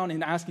looking around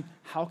and asking,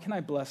 how can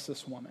I bless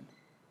this woman?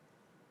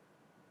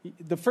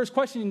 The first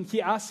question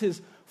he asks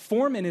his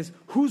foreman is,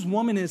 whose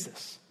woman is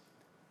this?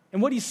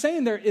 And what he's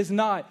saying there is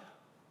not,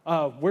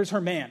 where's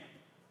her man?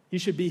 He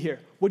should be here.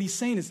 What he's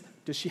saying is,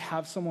 does she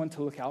have someone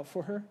to look out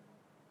for her?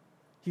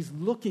 He's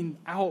looking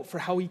out for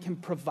how he can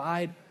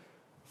provide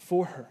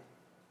for her.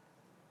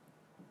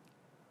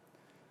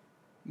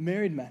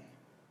 Married men,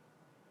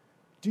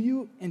 do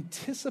you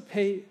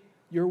anticipate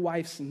your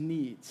wife's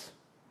needs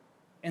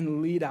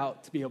and lead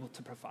out to be able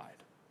to provide?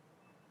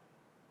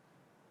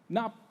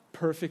 Not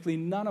perfectly.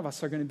 None of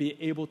us are going to be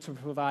able to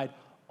provide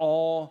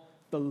all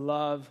the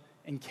love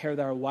and care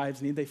that our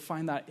wives need. They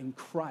find that in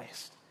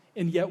Christ.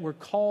 And yet we're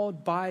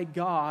called by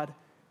God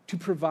to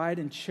provide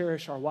and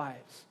cherish our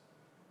wives.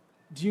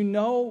 Do you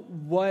know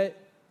what,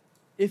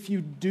 if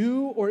you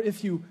do or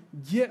if you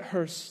get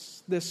her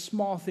this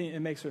small thing, it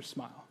makes her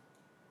smile.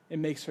 It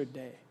makes her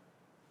day.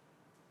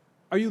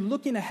 Are you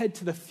looking ahead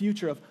to the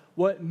future of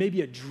what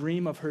maybe a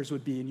dream of hers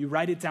would be, and you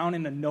write it down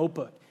in a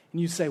notebook,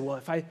 and you say, well,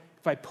 if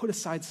I put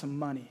aside some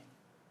money,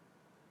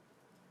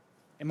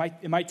 it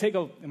might take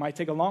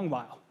a long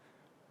while,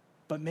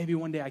 but maybe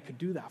one day I could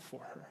do that for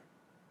her.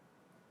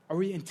 Are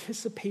we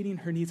anticipating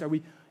her needs? Are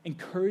we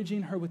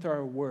encouraging her with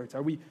our words?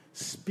 Are we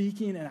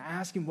speaking and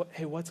asking,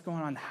 hey, what's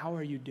going on? How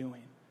are you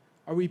doing?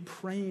 Are we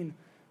praying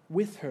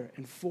with her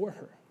and for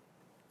her?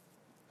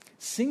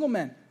 Single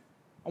men,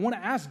 I want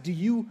to ask, do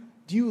you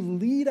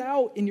lead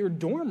out in your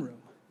dorm room,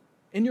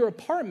 in your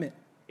apartment,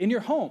 in your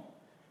home,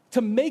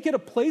 to make it a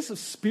place of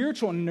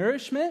spiritual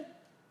nourishment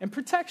and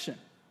protection?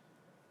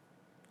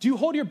 Do you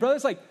hold your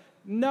brothers like,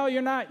 no,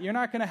 you're not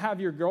going to have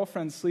your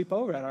girlfriend sleep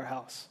over at our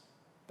house.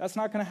 That's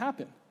not going to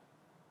happen.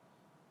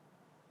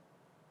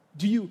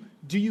 Do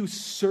you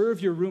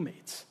serve your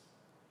roommates?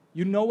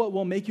 You know what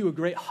will make you a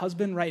great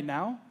husband right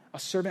now, a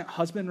servant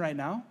husband right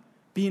now?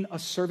 Being a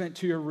servant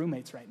to your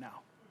roommates right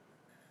now.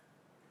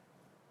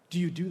 Do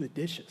you do the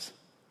dishes?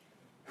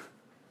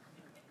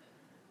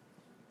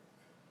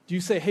 Do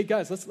you say, hey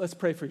guys, let's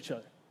pray for each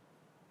other.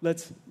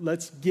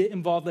 Let's get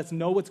involved. Let's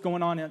know what's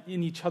going on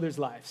in each other's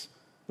lives.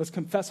 Let's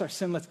confess our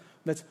sin.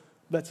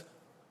 Let's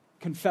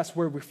confess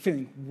where we're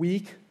feeling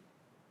weak.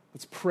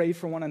 Let's pray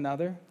for one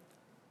another.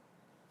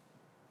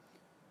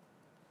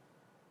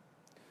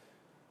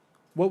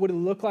 What would it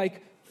look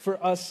like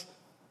for us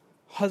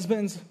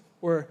husbands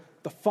or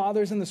the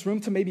fathers in this room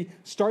to maybe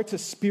start to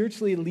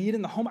spiritually lead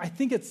in the home? I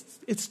think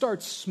it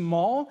starts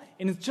small,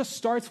 and it just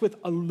starts with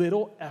a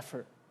little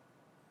effort.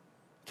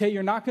 Okay,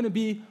 you're not going to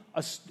be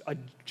a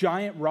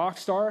giant rock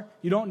star.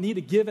 You don't need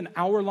to give an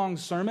hour-long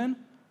sermon.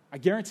 I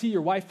guarantee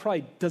your wife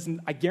probably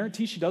doesn't. I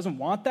guarantee she doesn't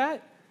want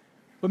that.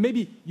 But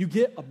maybe you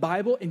get a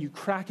Bible and you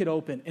crack it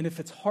open. And if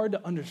it's hard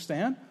to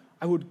understand,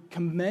 I would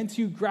commend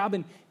to you, grab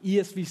an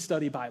ESV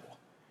study Bible.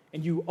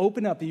 And you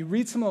open up and you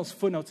read some of those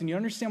footnotes and you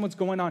understand what's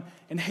going on.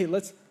 And hey,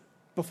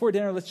 before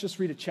dinner, let's just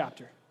read a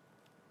chapter.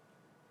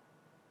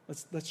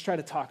 Let's try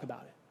to talk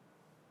about it.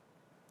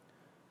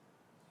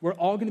 We're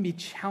all going to be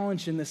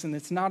challenged in this, and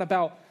it's not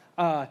about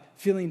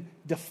feeling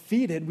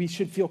defeated. We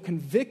should feel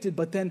convicted,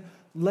 but then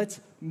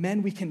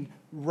we can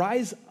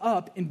rise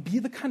up and be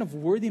the kind of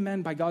worthy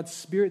men by God's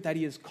Spirit that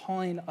He is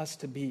calling us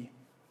to be.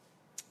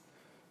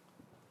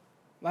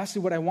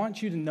 Lastly, what I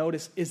want you to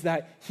notice is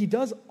that He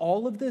does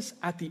all of this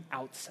at the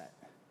outset,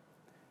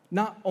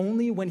 not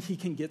only when He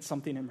can get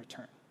something in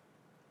return.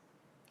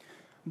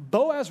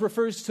 Boaz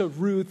refers to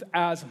Ruth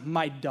as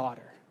my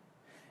daughter.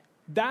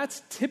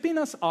 That's tipping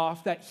us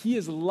off that he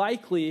is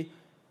likely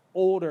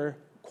older,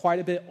 quite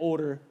a bit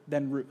older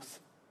than Ruth.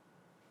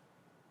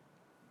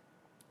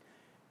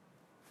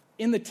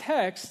 In the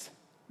text,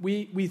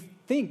 we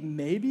think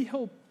maybe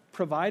he'll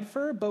provide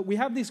for her, but we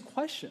have these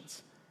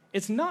questions.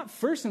 It's not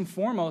first and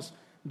foremost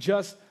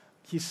just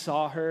he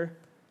saw her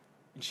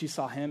and she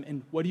saw him.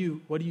 And what do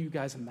you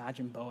guys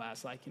imagine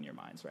Boaz like in your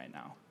minds right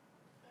now?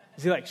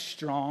 Is he like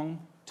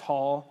strong,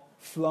 tall,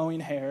 flowing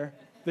hair,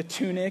 the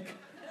tunic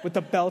with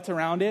the belt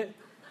around it?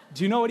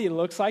 Do you know what he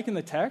looks like in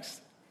the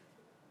text?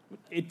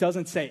 It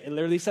doesn't say. It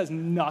literally says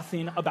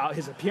nothing about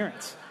his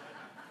appearance.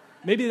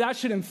 Maybe that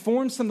should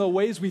inform some of the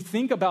ways we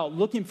think about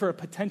looking for a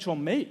potential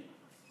mate.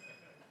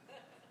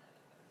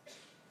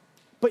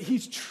 But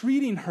he's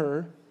treating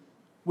her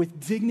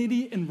with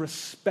dignity and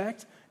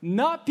respect,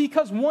 not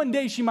because one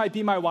day she might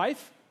be my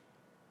wife,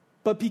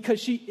 but because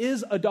she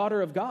is a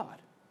daughter of God.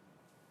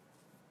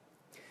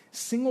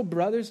 Single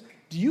brothers,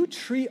 do you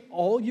treat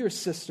all your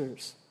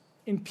sisters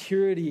in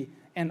purity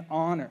and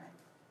honor?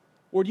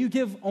 Or do you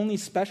give only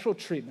special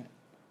treatment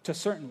to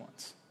certain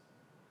ones?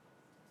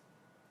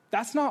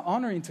 That's not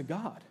honoring to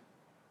God.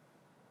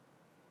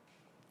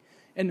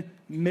 And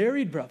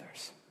married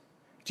brothers,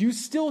 do you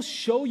still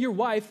show your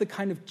wife the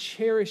kind of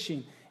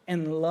cherishing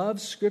and love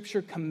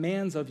Scripture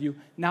commands of you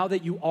now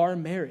that you are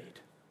married?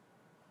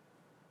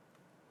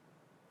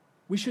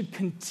 We should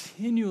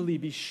continually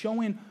be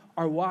showing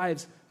our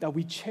wives that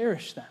we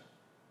cherish them.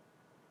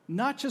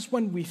 Not just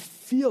when we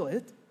feel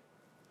it,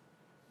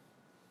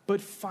 but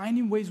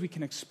finding ways we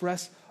can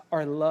express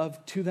our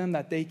love to them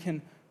that they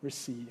can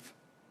receive.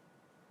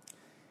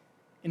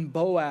 In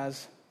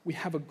Boaz, we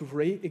have a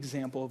great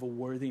example of a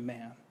worthy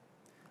man,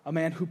 a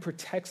man who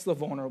protects the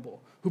vulnerable,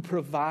 who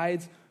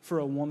provides for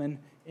a woman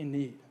in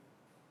need.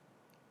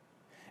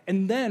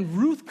 And then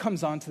Ruth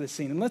comes onto the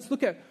scene, and let's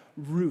look at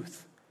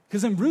Ruth.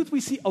 Because in Ruth,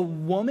 we see a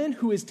woman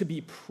who is to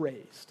be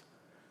praised.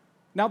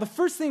 Now, the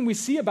first thing we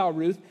see about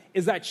Ruth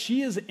is that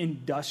she is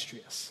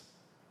industrious,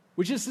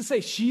 which is to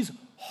say she's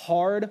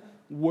hard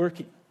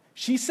working.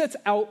 She sets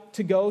out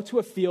to go to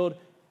a field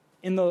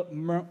in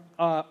the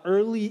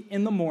early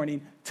in the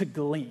morning to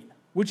glean,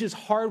 which is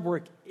hard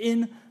work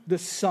in the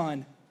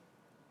sun.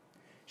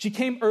 She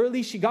came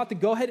early, she got the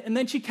go-ahead, and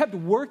then she kept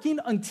working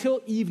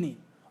until evening.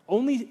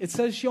 It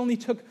says she only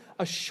took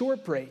a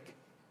short break.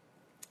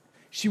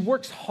 She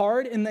works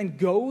hard and then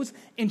goes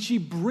and she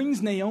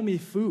brings Naomi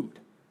food.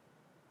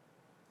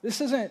 This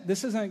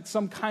isn't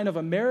some kind of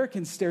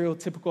American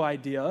stereotypical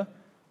idea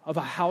of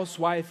a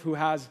housewife who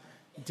has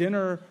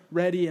dinner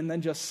ready and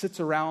then just sits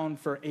around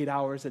for 8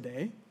 hours a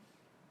day.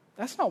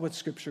 That's not what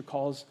Scripture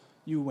calls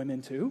you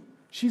women to.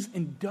 She's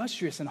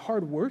industrious and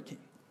hardworking.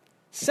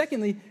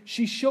 Secondly,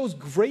 she shows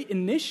great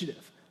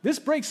initiative. This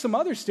breaks some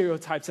other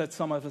stereotypes that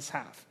some of us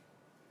have.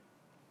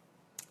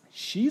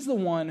 She's the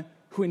one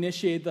who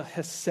initiated the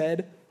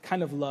Hesed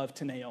kind of love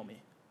to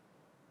Naomi.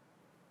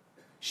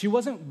 She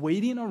wasn't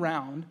waiting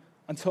around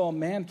until a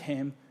man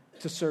came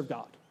to serve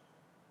God.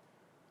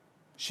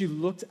 She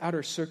looked at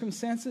her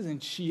circumstances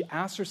and she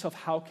asked herself,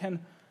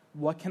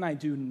 what can I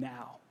do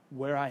now,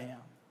 where I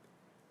am?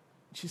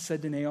 She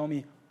said to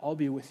Naomi, I'll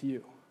be with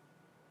you.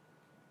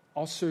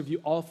 I'll serve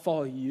you. I'll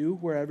follow you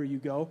wherever you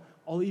go.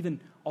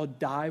 I'll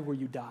die where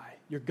you die.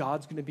 Your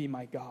God's going to be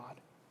my God.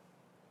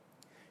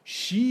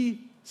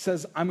 She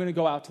says, I'm going to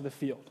go out to the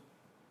field.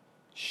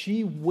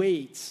 She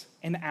waits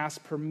and asks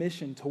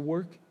permission to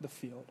work the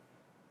field.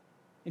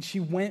 And she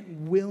went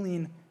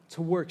willing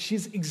to work.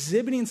 She's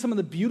exhibiting some of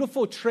the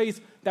beautiful traits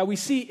that we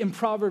see in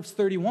Proverbs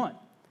 31.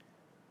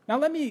 Now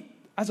let me,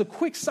 as a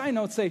quick side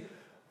note, say,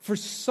 for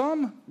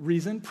some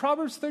reason,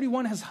 Proverbs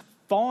 31 has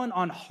fallen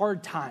on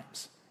hard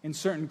times in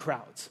certain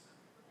crowds.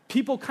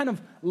 People kind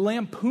of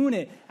lampoon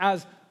it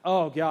as,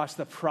 oh gosh,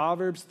 the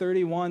Proverbs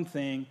 31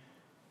 thing,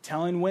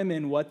 telling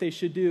women what they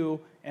should do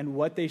and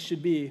what they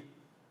should be.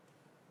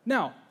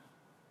 Now,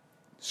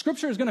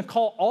 Scripture is going to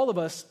call all of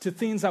us to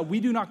things that we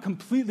do not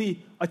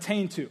completely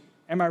attain to.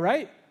 Am I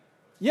right?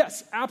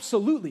 Yes,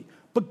 absolutely.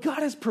 But God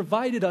has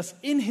provided us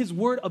in His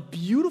Word a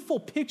beautiful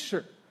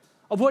picture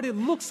of what it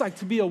looks like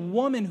to be a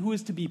woman who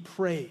is to be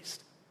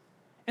praised.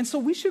 And so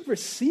we should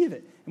receive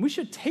it. And we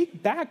should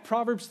take back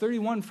Proverbs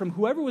 31 from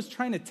whoever was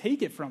trying to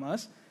take it from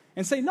us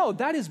and say, no,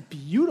 that is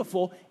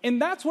beautiful.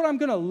 And that's what I'm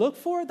going to look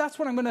for. That's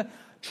what I'm going to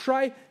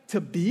try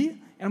to be. And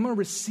I'm going to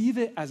receive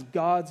it as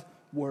God's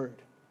Word.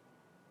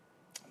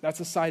 That's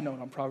a side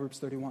note on Proverbs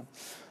 31.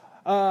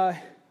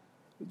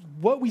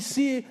 What we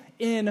see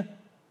in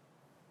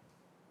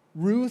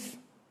Ruth,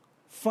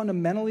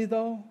 fundamentally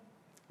though,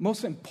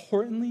 most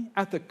importantly,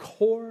 at the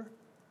core,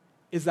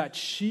 is that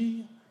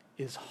she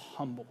is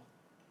humble.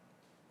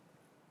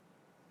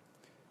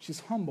 She's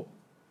humble.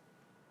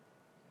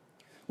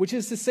 Which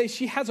is to say,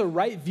 she has a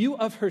right view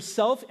of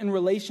herself in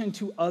relation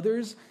to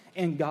others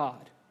and God.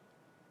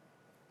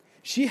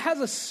 She has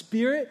a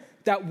spirit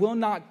that will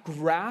not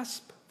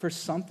grasp for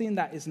something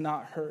that is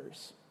not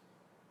hers.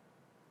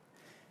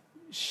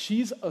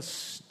 She's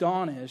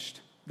astonished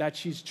that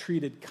she's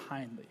treated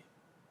kindly.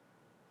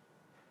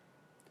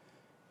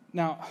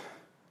 Now,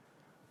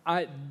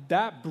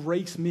 that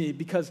breaks me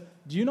because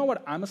do you know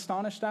what I'm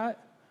astonished at?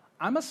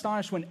 I'm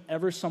astonished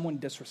whenever someone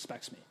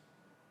disrespects me.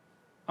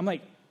 I'm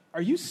like,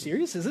 are you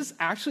serious? Is this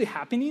actually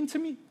happening to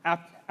me?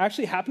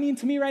 Actually happening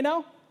to me right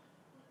now?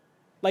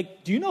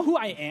 Like, do you know who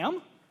I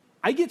am?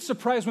 I get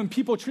surprised when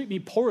people treat me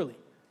poorly.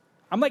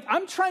 I'm like,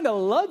 I'm trying to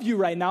love you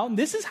right now, and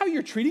this is how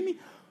you're treating me?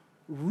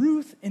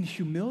 Ruth, in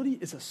humility,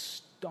 is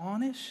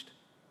astonished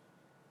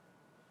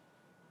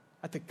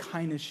at the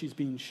kindness she's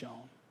being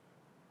shown.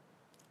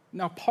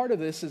 Now, part of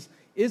this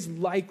is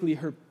likely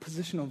her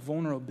position of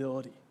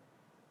vulnerability.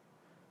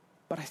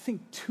 But I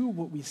think, too,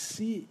 what we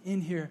see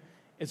in here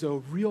is a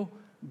real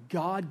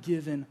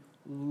God-given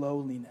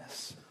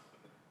lowliness.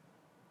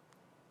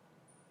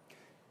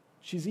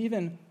 She's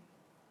even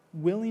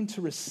willing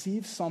to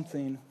receive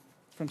something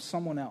from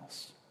someone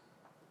else.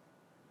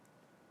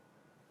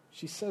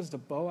 She says to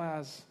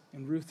Boaz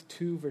in Ruth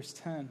 2, verse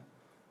 10,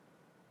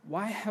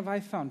 "Why have I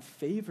found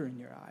favor in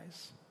your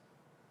eyes,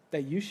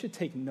 that you should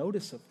take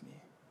notice of me,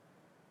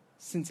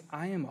 since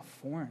I am a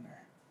foreigner?"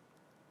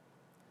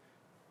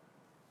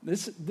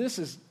 This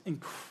is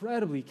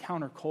incredibly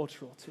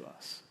countercultural to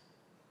us,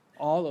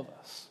 all of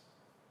us.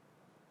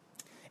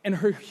 And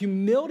her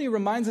humility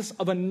reminds us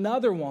of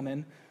another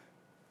woman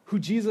who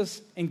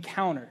Jesus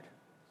encountered,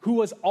 who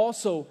was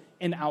also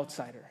an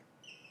outsider.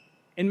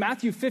 In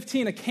Matthew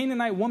 15, a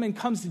Canaanite woman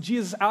comes to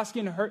Jesus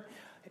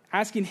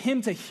asking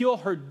him to heal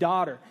her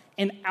daughter,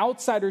 an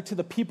outsider to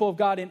the people of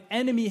God, an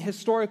enemy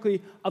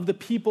historically of the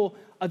people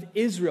of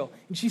Israel.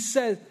 And she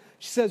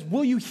says,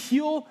 "Will you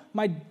heal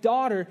my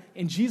daughter?"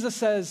 And Jesus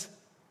says,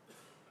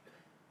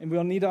 and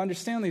we'll need to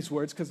understand these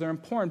words because they're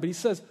important, but he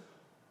says,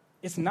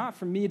 "It's not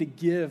for me to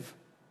give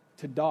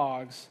to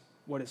dogs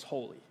what is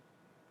holy."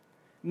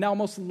 Now,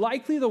 most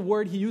likely the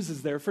word he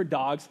uses there for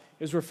dogs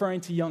is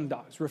referring to young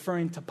dogs,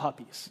 referring to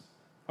puppies.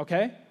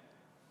 Okay?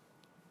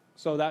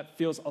 So that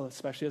feels,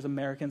 especially as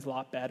Americans, a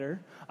lot better.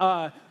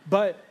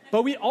 But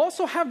we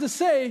also have to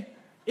say,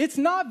 it's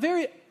not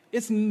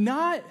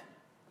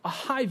a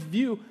high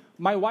view.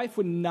 My wife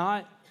would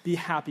not be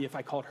happy if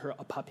I called her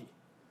a puppy,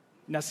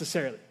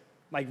 necessarily,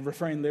 like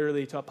referring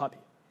literally to a puppy.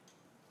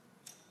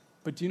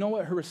 But do you know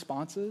what her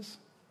response is?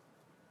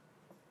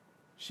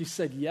 She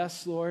said,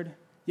 "Yes, Lord,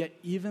 yet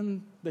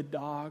even the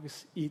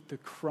dogs eat the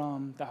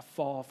crumb that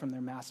fall from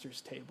their master's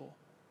table."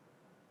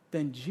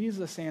 Then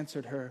Jesus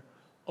answered her,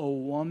 "O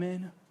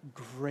woman,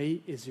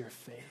 great is your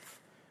faith.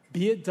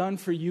 Be it done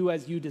for you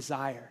as you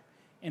desire."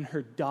 And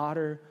her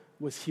daughter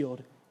was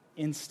healed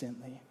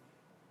instantly.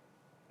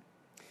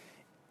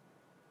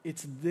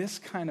 It's this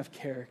kind of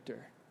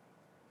character,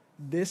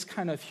 this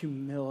kind of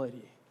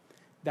humility,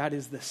 that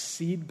is the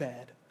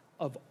seedbed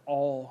of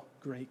all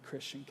great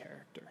Christian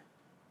character.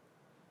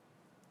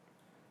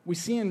 We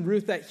see in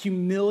Ruth that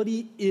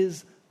humility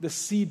is the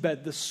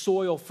seedbed, the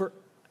soil for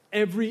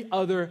every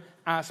other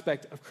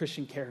aspect of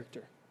Christian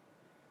character.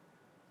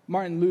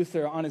 Martin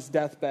Luther, on his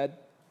deathbed,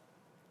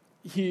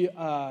 he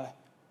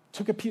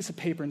took a piece of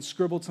paper and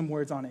scribbled some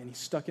words on it, and he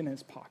stuck it in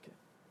his pocket.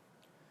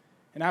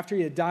 And after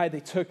he had died,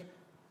 they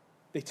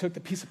took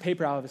the piece of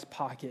paper out of his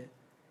pocket,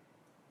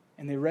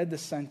 and they read the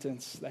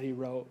sentence that he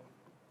wrote.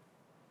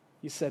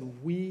 He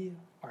said, "We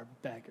are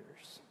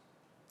beggars.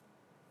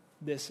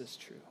 This is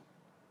true."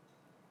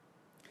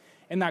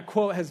 And that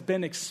quote has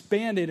been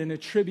expanded and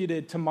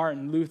attributed to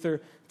Martin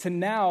Luther to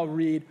now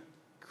read,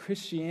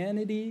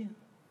 "Christianity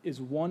is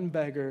one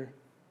beggar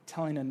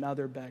telling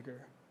another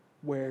beggar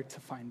where to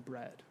find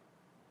bread."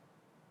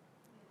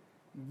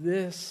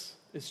 This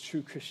is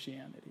true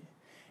Christianity.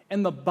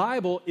 And the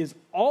Bible is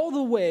all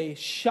the way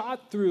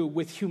shot through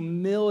with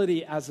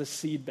humility as a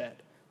seedbed,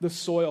 the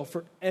soil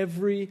for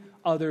every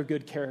other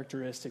good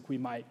characteristic we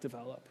might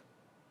develop.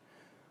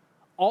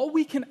 All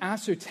we can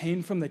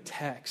ascertain from the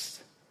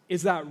text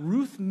is that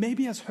Ruth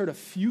maybe has heard a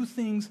few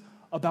things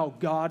about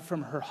God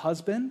from her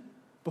husband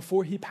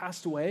before he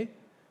passed away,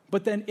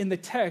 but then in the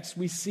text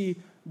we see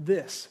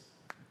this,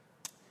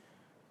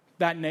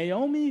 that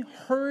Naomi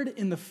heard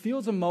in the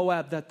fields of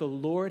Moab that the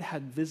Lord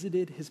had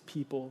visited his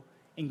people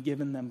and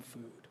given them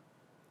food.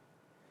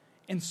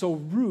 And so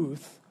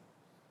Ruth,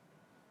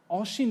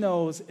 all she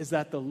knows is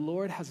that the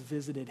Lord has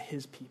visited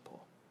his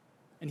people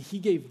and he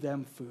gave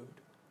them food.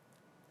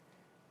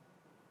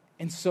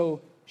 And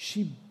so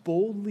she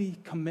boldly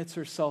commits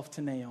herself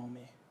to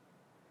Naomi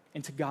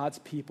and to God's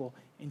people.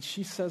 And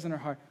she says in her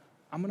heart,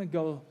 "I'm going to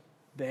go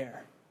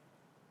there.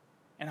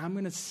 And I'm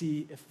going to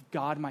see if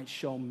God might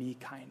show me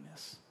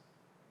kindness,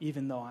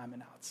 even though I'm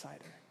an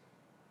outsider."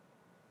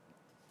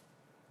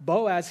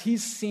 Boaz,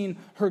 he's seen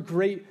her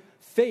great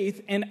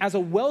faith. And as a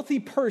wealthy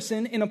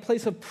person in a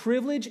place of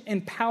privilege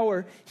and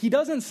power, he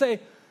doesn't say,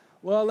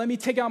 "Well, let me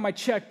take out my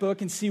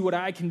checkbook and see what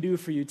I can do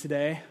for you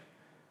today.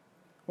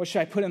 What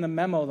should I put in the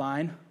memo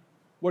line?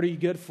 What are you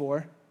good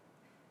for?"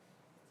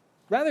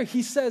 Rather,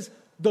 he says,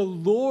 "The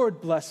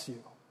Lord bless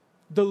you.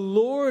 The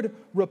Lord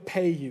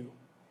repay you."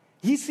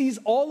 He sees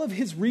all of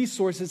his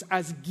resources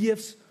as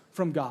gifts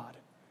from God.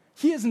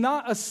 He is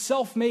not a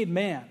self-made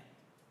man.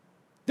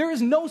 There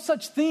is no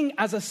such thing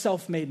as a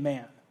self-made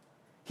man.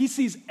 He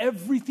sees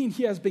everything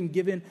he has been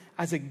given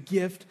as a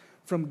gift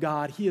from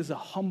God. He is a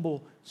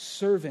humble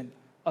servant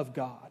of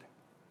God.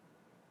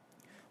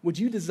 Would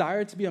you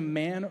desire to be a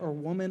man or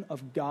woman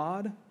of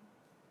God?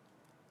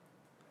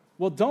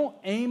 Well, don't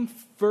aim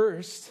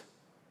first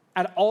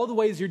at all the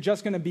ways you're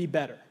just going to be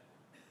better.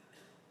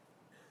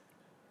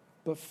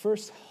 But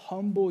first,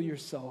 humble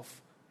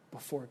yourself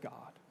before God.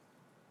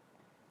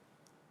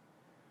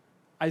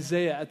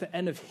 Isaiah, at the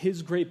end of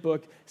his great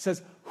book,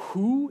 says,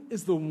 who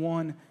is the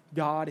one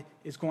God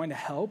is going to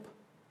help?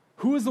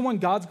 Who is the one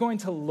God's going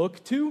to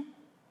look to?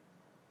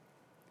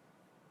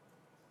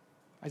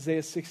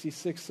 Isaiah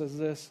 66 says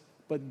this,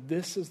 But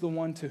this is the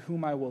one to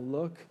whom I will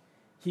look,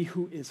 he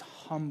who is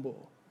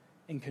humble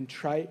and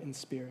contrite in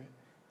spirit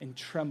and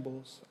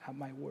trembles at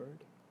my word.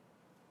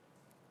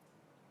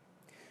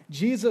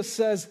 Jesus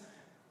says,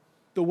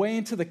 the way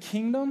into the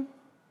kingdom,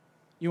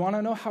 you want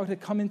to know how to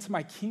come into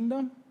my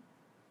kingdom?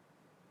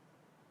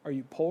 Are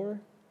you poor?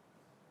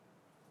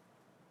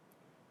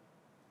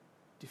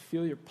 Do you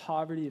feel your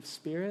poverty of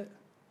spirit?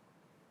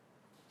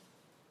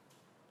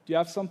 Do you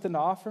have something to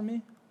offer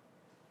me?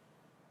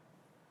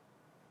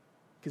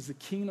 Because the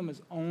kingdom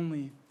is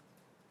only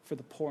for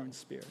the poor in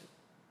spirit.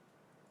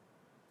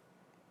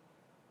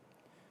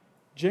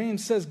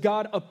 James says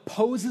God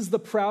opposes the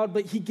proud,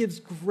 but he gives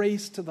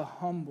grace to the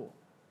humble.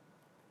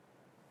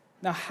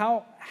 Now,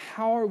 how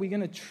are we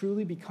going to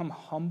truly become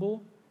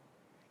humble?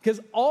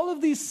 Because all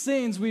of these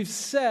things we've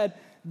said,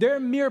 they're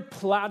mere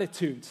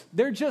platitudes.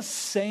 They're just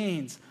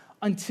sayings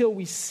until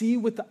we see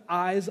with the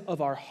eyes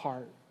of our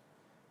heart.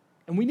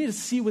 And we need to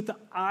see with the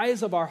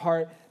eyes of our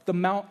heart the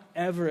Mount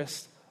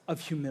Everest of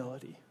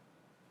humility.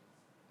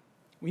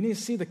 We need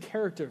to see the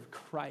character of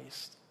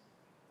Christ.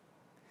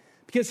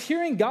 Because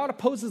hearing God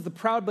opposes the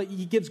proud, but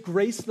he gives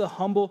grace to the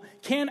humble,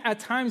 can at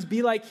times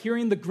be like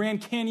hearing the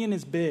Grand Canyon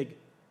is big.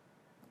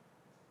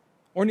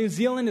 Or New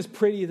Zealand is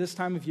pretty this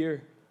time of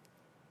year.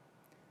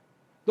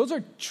 Those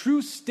are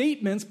true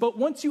statements, but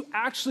once you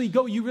actually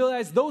go, you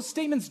realize those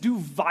statements do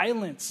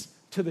violence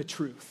to the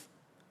truth.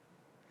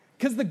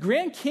 Because the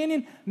Grand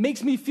Canyon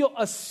makes me feel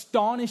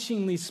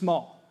astonishingly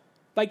small.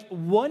 Like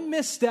one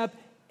misstep,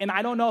 and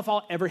I don't know if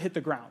I'll ever hit the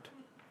ground.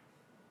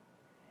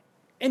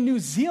 In New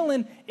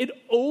Zealand, it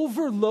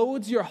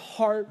overloads your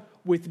heart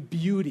with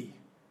beauty.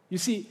 You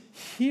see,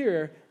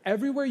 here,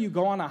 everywhere you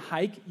go on a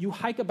hike, you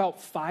hike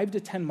about 5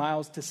 to 10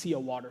 miles to see a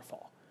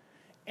waterfall.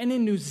 And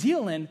in New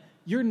Zealand,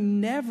 you're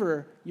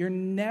never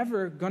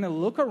going to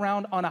look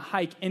around on a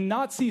hike and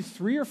not see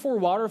 3 or 4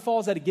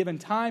 waterfalls at a given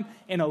time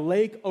and a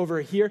lake over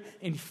here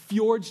and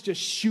fjords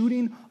just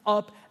shooting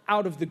up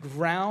out of the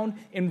ground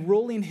and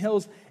rolling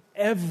hills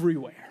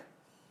everywhere.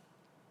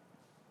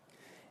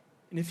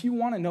 And if you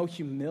want to know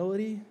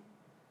humility,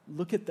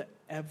 look at the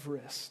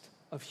Everest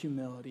of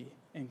humility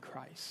in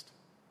Christ.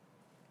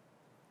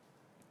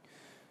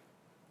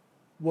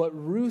 What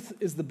Ruth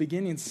is the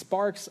beginning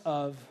sparks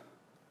of,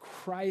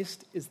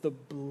 Christ is the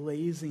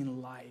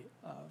blazing light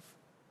of.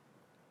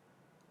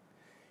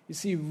 You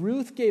see,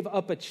 Ruth gave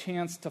up a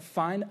chance to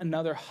find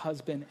another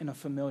husband in a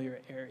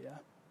familiar area.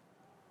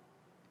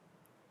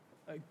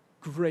 A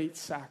great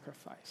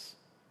sacrifice.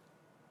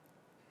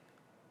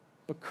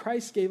 But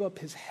Christ gave up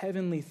his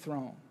heavenly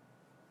throne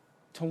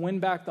to win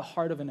back the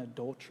heart of an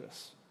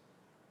adulteress.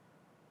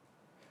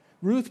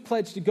 Ruth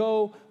pledged to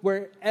go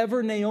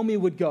wherever Naomi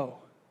would go,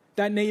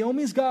 that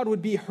Naomi's God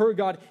would be her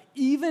God,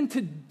 even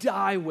to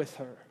die with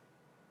her.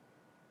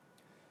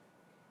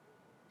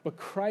 But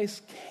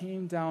Christ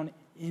came down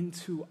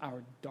into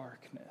our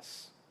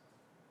darkness.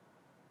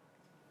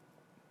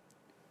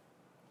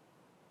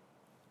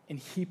 And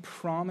he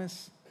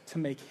promised to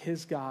make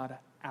his God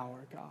our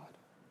God.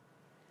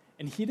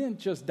 And he didn't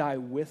just die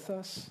with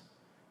us,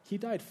 he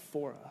died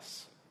for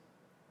us.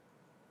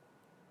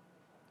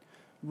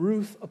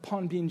 Ruth,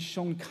 upon being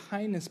shown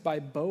kindness by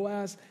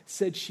Boaz,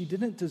 said she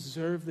didn't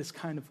deserve this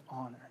kind of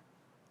honor.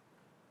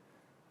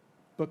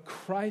 But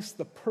Christ,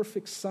 the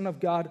perfect Son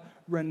of God,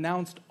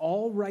 renounced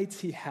all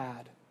rights he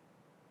had.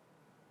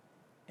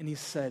 And he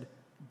said,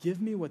 give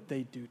me what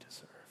they do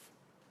deserve.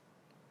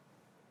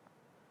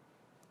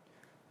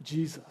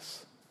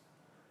 Jesus,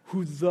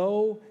 who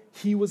though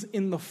he was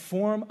in the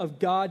form of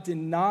God, did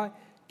not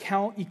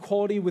count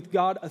equality with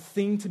God a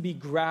thing to be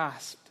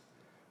grasped,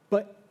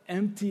 but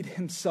emptied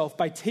himself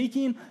by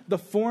taking the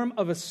form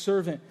of a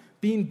servant,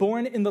 being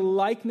born in the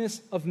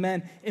likeness of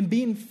men, and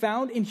being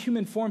found in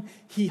human form,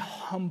 he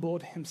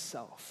humbled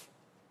himself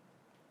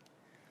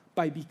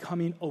by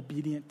becoming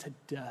obedient to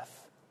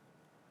death,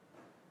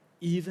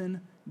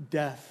 even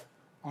death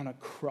on a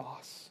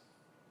cross.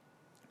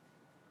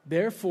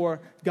 Therefore,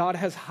 God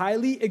has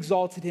highly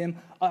exalted him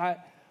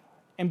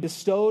and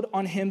bestowed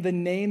on him the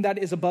name that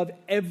is above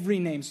every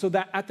name, so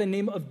that at the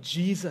name of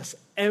Jesus,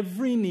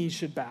 every knee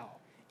should bow,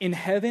 in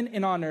heaven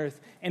and on earth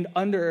and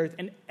under earth,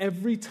 and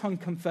every tongue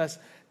confess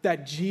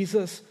that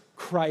Jesus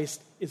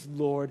Christ is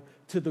Lord,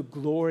 to the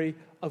glory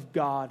of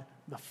God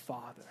the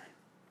Father.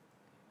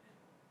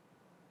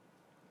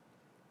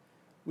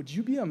 Would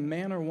you be a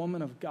man or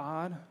woman of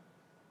God?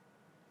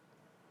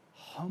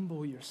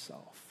 Humble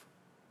yourself.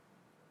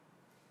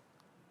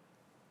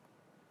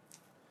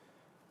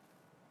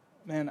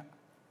 Man,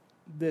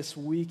 this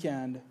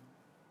weekend,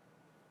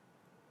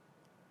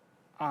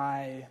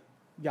 I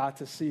got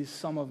to see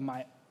some of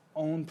my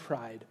own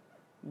pride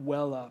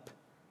well up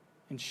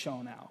and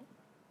shown out.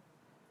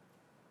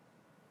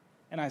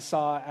 And I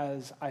saw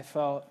as I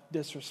felt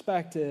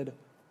disrespected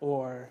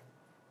or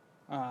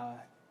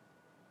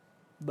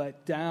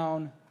let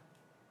down,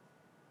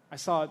 I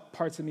saw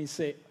parts of me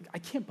say, I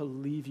can't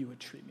believe you would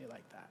treat me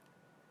like that.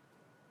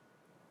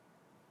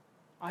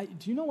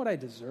 Do you know what I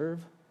deserve?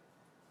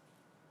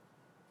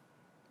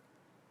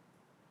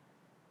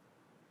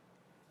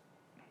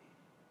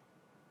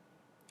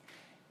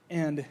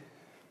 And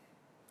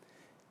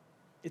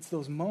it's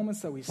those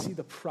moments that we see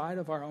the pride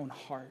of our own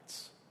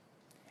hearts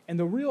and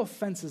the real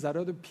offenses that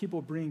other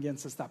people bring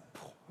against us that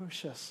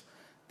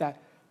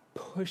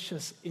push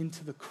us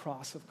into the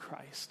cross of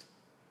Christ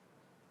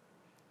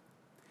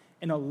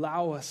and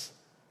allow us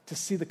to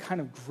see the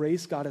kind of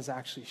grace God has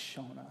actually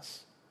shown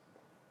us.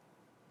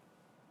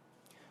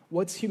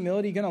 What's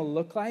humility going to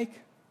look like?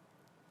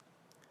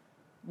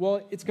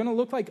 Well, it's going to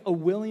look like a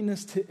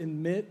willingness to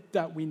admit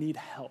that we need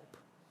help.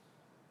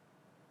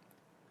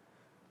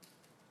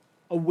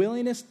 A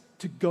willingness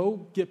to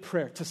go get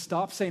prayer, to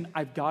stop saying,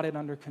 I've got it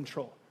under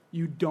control.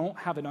 You don't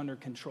have it under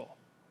control.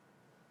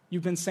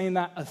 You've been saying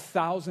that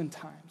 1,000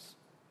 times.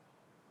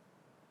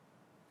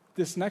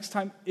 This next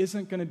time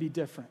isn't going to be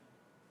different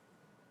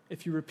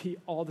if you repeat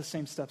all the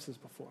same steps as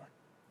before.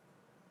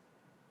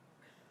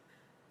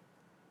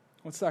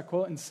 What's that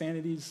quote?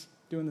 Insanity's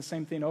doing the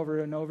same thing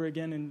over and over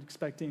again and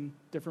expecting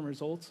different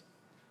results.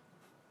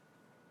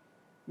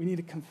 We need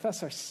to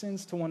confess our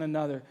sins to one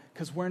another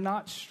because we're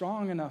not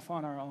strong enough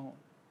on our own.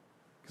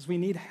 Because we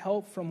need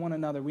help from one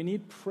another. We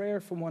need prayer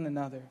from one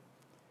another.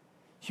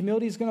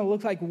 Humility is going to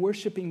look like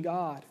worshiping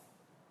God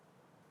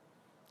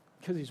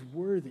because he's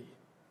worthy.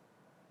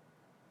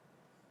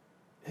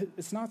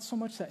 It's not so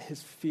much that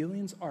his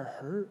feelings are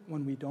hurt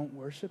when we don't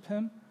worship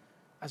him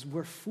as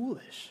we're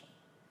foolish.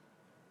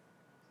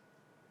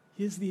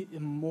 He is the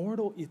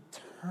immortal,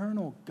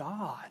 eternal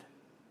God.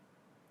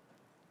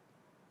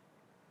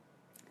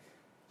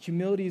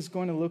 Humility is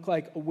going to look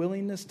like a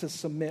willingness to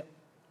submit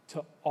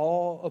to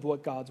all of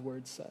what God's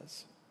word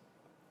says.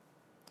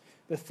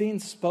 The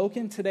things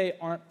spoken today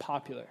aren't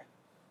popular,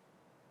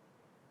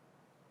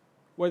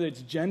 whether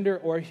it's gender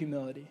or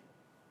humility,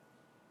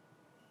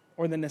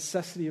 or the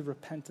necessity of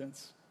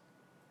repentance.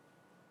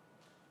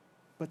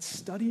 But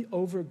study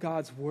over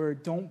God's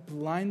word. Don't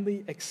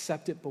blindly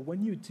accept it, but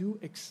when you do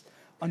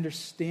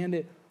understand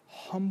it,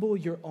 humble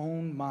your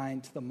own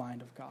mind to the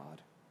mind of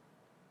God.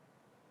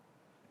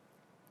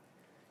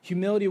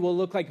 Humility will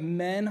look like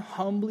men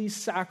humbly,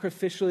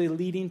 sacrificially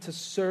leading to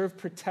serve,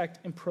 protect,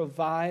 and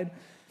provide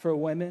for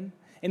women.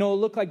 And it will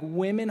look like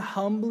women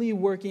humbly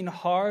working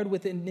hard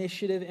with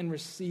initiative and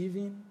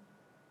receiving.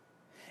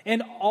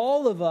 And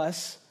all of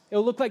us, it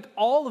will look like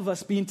all of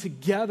us being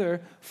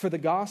together for the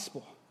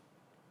gospel.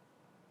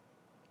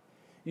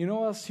 You know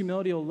what else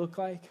humility will look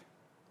like?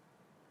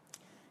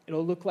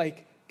 It'll look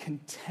like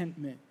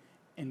contentment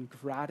and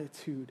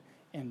gratitude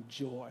and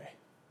joy.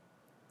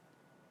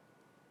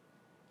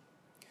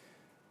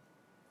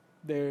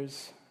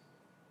 There's,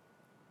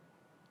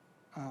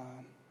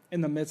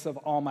 in the midst of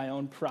all my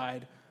own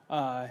pride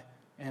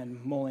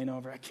and mulling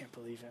over, I can't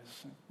believe it.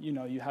 You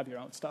know, you have your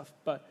own stuff.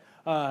 But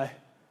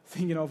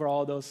thinking over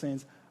all those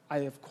things, I,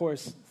 of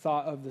course,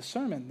 thought of the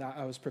sermon that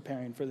I was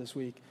preparing for this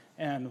week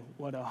and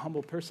what a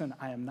humble person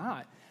I am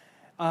not.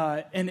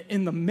 And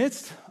in the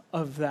midst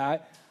of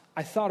that,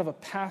 I thought of a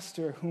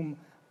pastor whom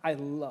I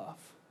love.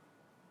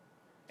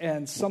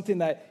 And something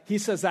that he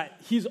says that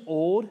he's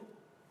old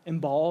and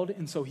bald,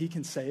 and so he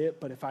can say it,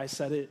 but if I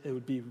said it, it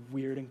would be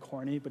weird and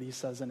corny, but he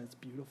says, and it's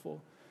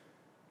beautiful.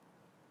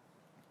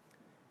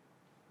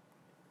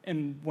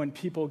 And when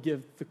people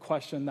give the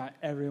question that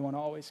everyone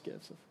always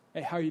gives of,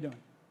 hey, how are you doing?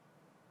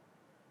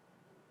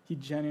 He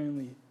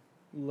genuinely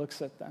looks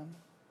at them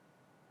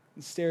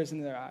and stares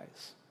into their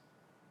eyes,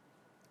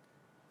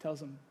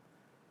 tells them,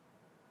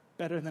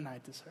 better than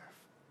I deserve.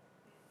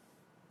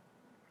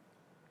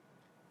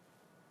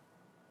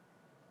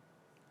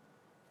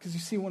 Because you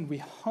see, when we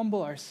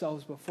humble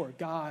ourselves before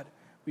God,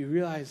 we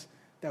realize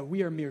that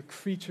we are mere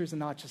creatures, and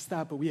not just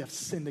that, but we have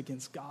sinned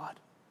against God.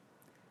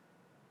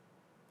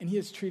 And he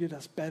has treated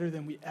us better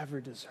than we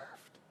ever deserved.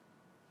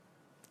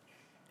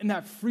 And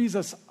that frees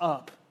us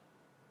up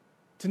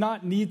to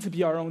not need to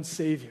be our own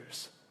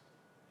saviors,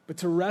 but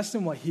to rest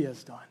in what he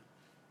has done.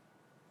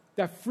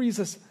 That frees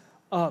us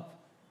up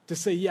to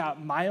say, yeah,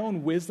 my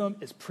own wisdom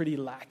is pretty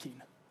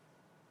lacking.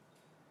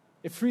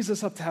 It frees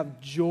us up to have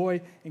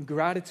joy and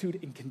gratitude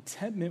and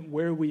contentment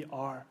where we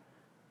are.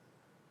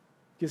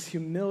 Because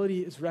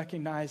humility is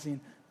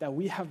recognizing that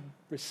we have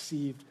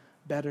received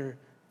better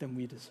than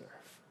we deserve.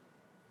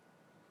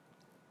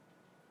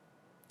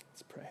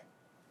 Let's pray.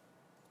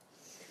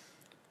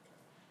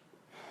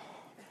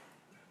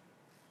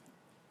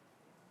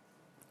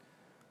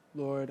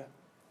 Lord,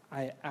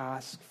 I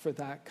ask for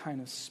that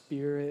kind of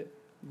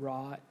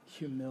spirit-wrought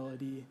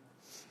humility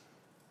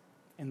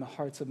in the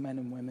hearts of men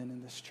and women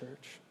in this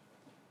church.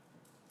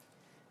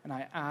 And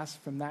I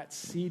ask from that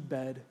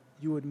seedbed,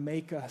 you would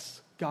make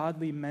us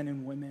godly men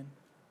and women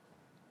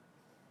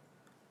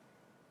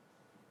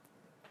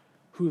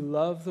who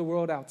love the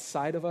world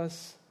outside of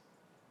us,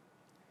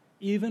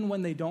 even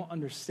when they don't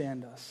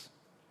understand us.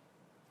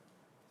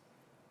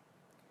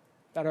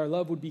 That our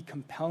love would be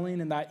compelling,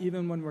 and that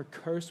even when we're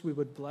cursed, we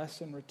would bless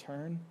in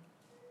return.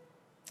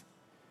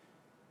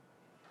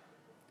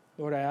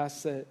 Lord, I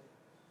ask that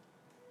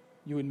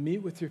you would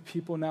meet with your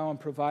people now and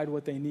provide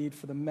what they need.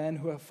 For the men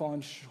who have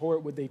fallen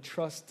short, would they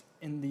trust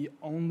in the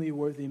only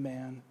worthy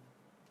man,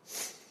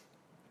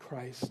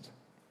 Christ.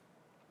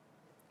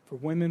 For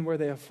women, where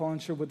they have fallen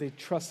short, would they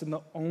trust in the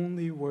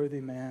only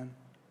worthy man,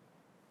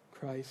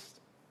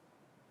 Christ?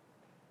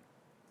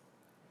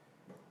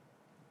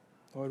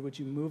 Lord, would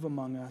you move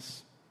among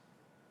us,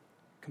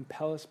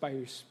 compel us by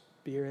your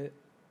Spirit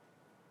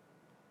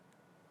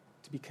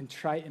to be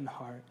contrite in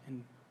heart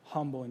and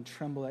humble and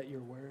tremble at your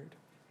word.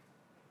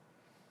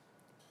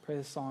 Pray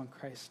this all in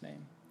Christ's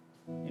name.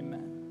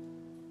 Amen.